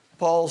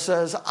 Paul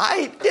says,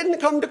 I didn't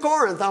come to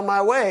Corinth on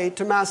my way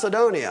to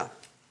Macedonia.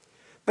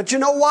 But you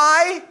know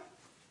why?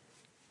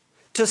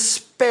 To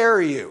spare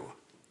you.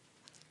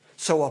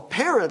 So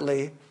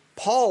apparently,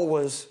 Paul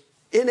was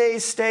in a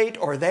state,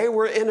 or they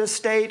were in a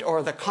state,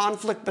 or the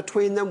conflict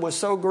between them was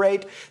so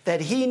great that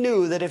he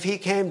knew that if he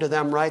came to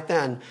them right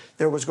then,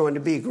 there was going to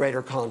be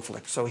greater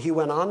conflict. So he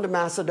went on to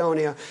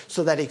Macedonia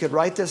so that he could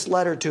write this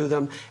letter to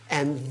them,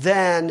 and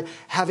then,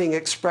 having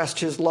expressed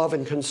his love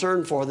and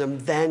concern for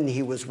them, then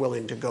he was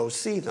willing to go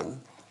see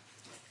them.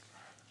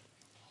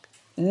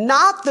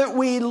 Not that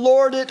we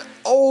lord it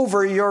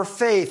over your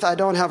faith. I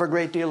don't have a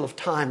great deal of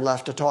time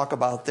left to talk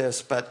about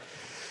this, but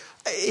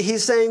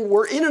he's saying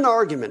we're in an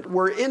argument,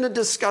 we're in a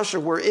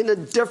discussion, we're in a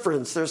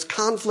difference, there's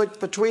conflict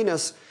between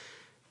us.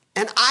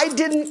 And I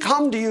didn't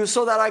come to you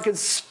so that I could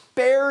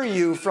spare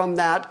you from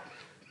that.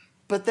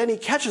 But then he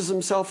catches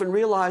himself and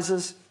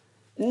realizes,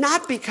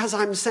 not because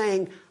I'm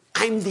saying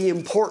I'm the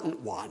important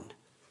one.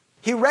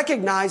 He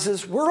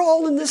recognizes we're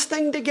all in this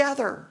thing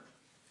together.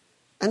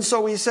 And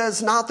so he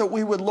says, not that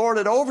we would lord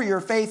it over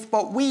your faith,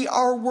 but we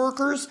are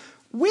workers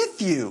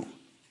with you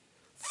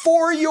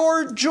for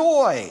your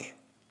joy.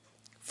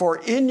 For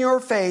in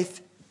your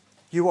faith,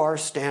 you are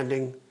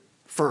standing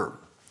firm.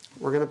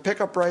 We're going to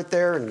pick up right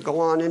there and go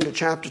on into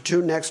chapter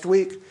 2 next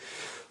week.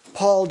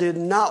 Paul did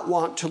not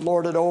want to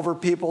lord it over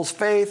people's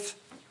faith.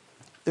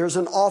 There's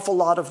an awful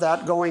lot of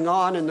that going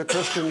on in the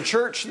Christian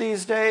church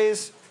these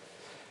days.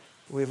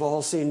 We've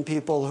all seen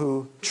people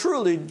who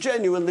truly,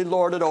 genuinely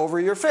lord it over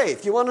your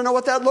faith. You want to know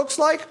what that looks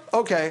like?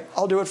 Okay,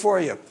 I'll do it for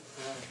you.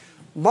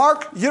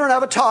 Mark, you don't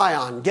have a tie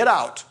on. Get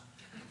out.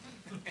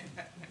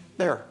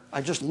 There. I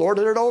just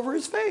lorded it over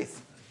his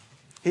faith.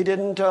 He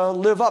didn't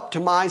live up to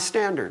my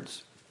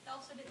standards.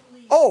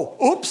 Oh,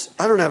 oops,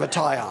 I don't have a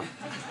tie on.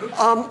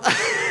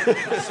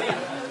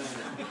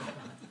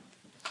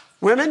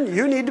 Women,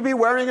 you need to be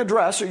wearing a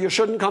dress or you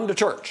shouldn't come to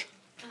church.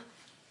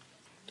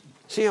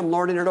 See, I'm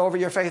lording it over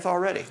your faith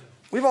already.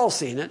 We've all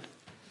seen it.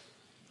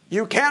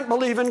 You can't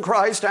believe in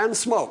Christ and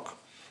smoke.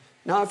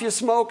 Now, if you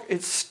smoke,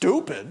 it's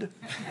stupid.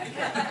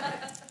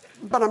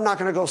 But I'm not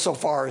going to go so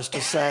far as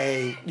to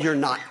say you're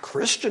not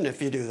Christian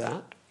if you do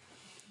that.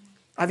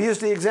 I've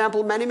used the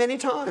example many, many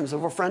times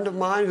of a friend of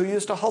mine who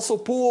used to hustle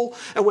pool,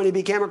 and when he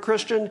became a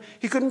Christian,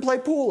 he couldn't play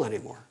pool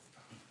anymore.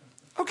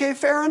 Okay,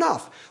 fair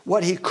enough.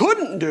 What he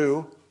couldn't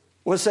do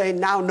was say,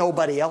 now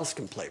nobody else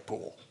can play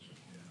pool.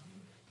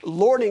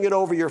 Lording it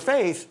over your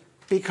faith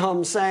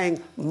becomes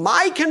saying,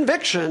 my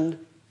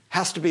conviction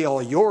has to be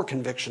all your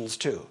convictions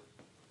too.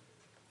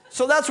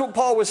 So that's what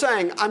Paul was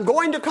saying. I'm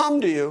going to come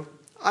to you.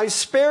 I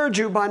spared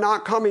you by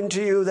not coming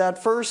to you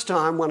that first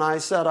time when I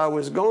said I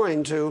was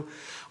going to.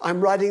 I'm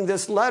writing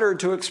this letter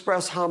to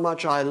express how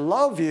much I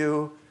love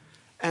you.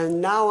 And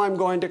now I'm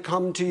going to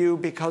come to you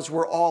because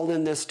we're all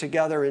in this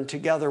together, and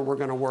together we're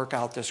going to work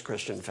out this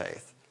Christian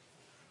faith.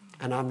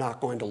 And I'm not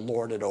going to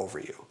lord it over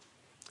you.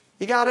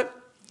 You got it?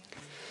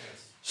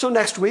 So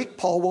next week,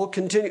 Paul will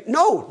continue.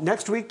 No,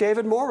 next week,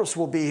 David Morris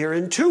will be here.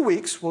 In 2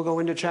 weeks, we'll go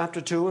into chapter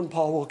 2, and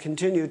Paul will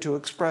continue to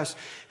express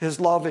his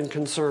love and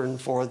concern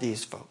for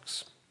these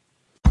folks.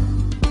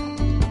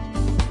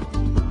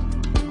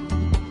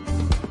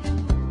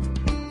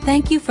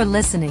 Thank you for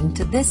listening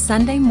to this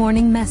Sunday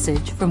morning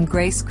message from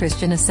Grace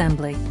Christian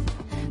Assembly.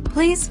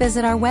 Please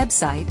visit our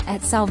website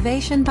at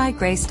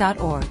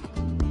salvationbygrace.org.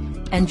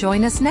 And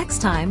join us next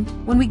time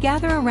when we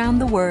gather around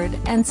the Word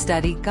and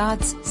study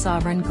God's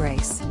sovereign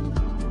grace.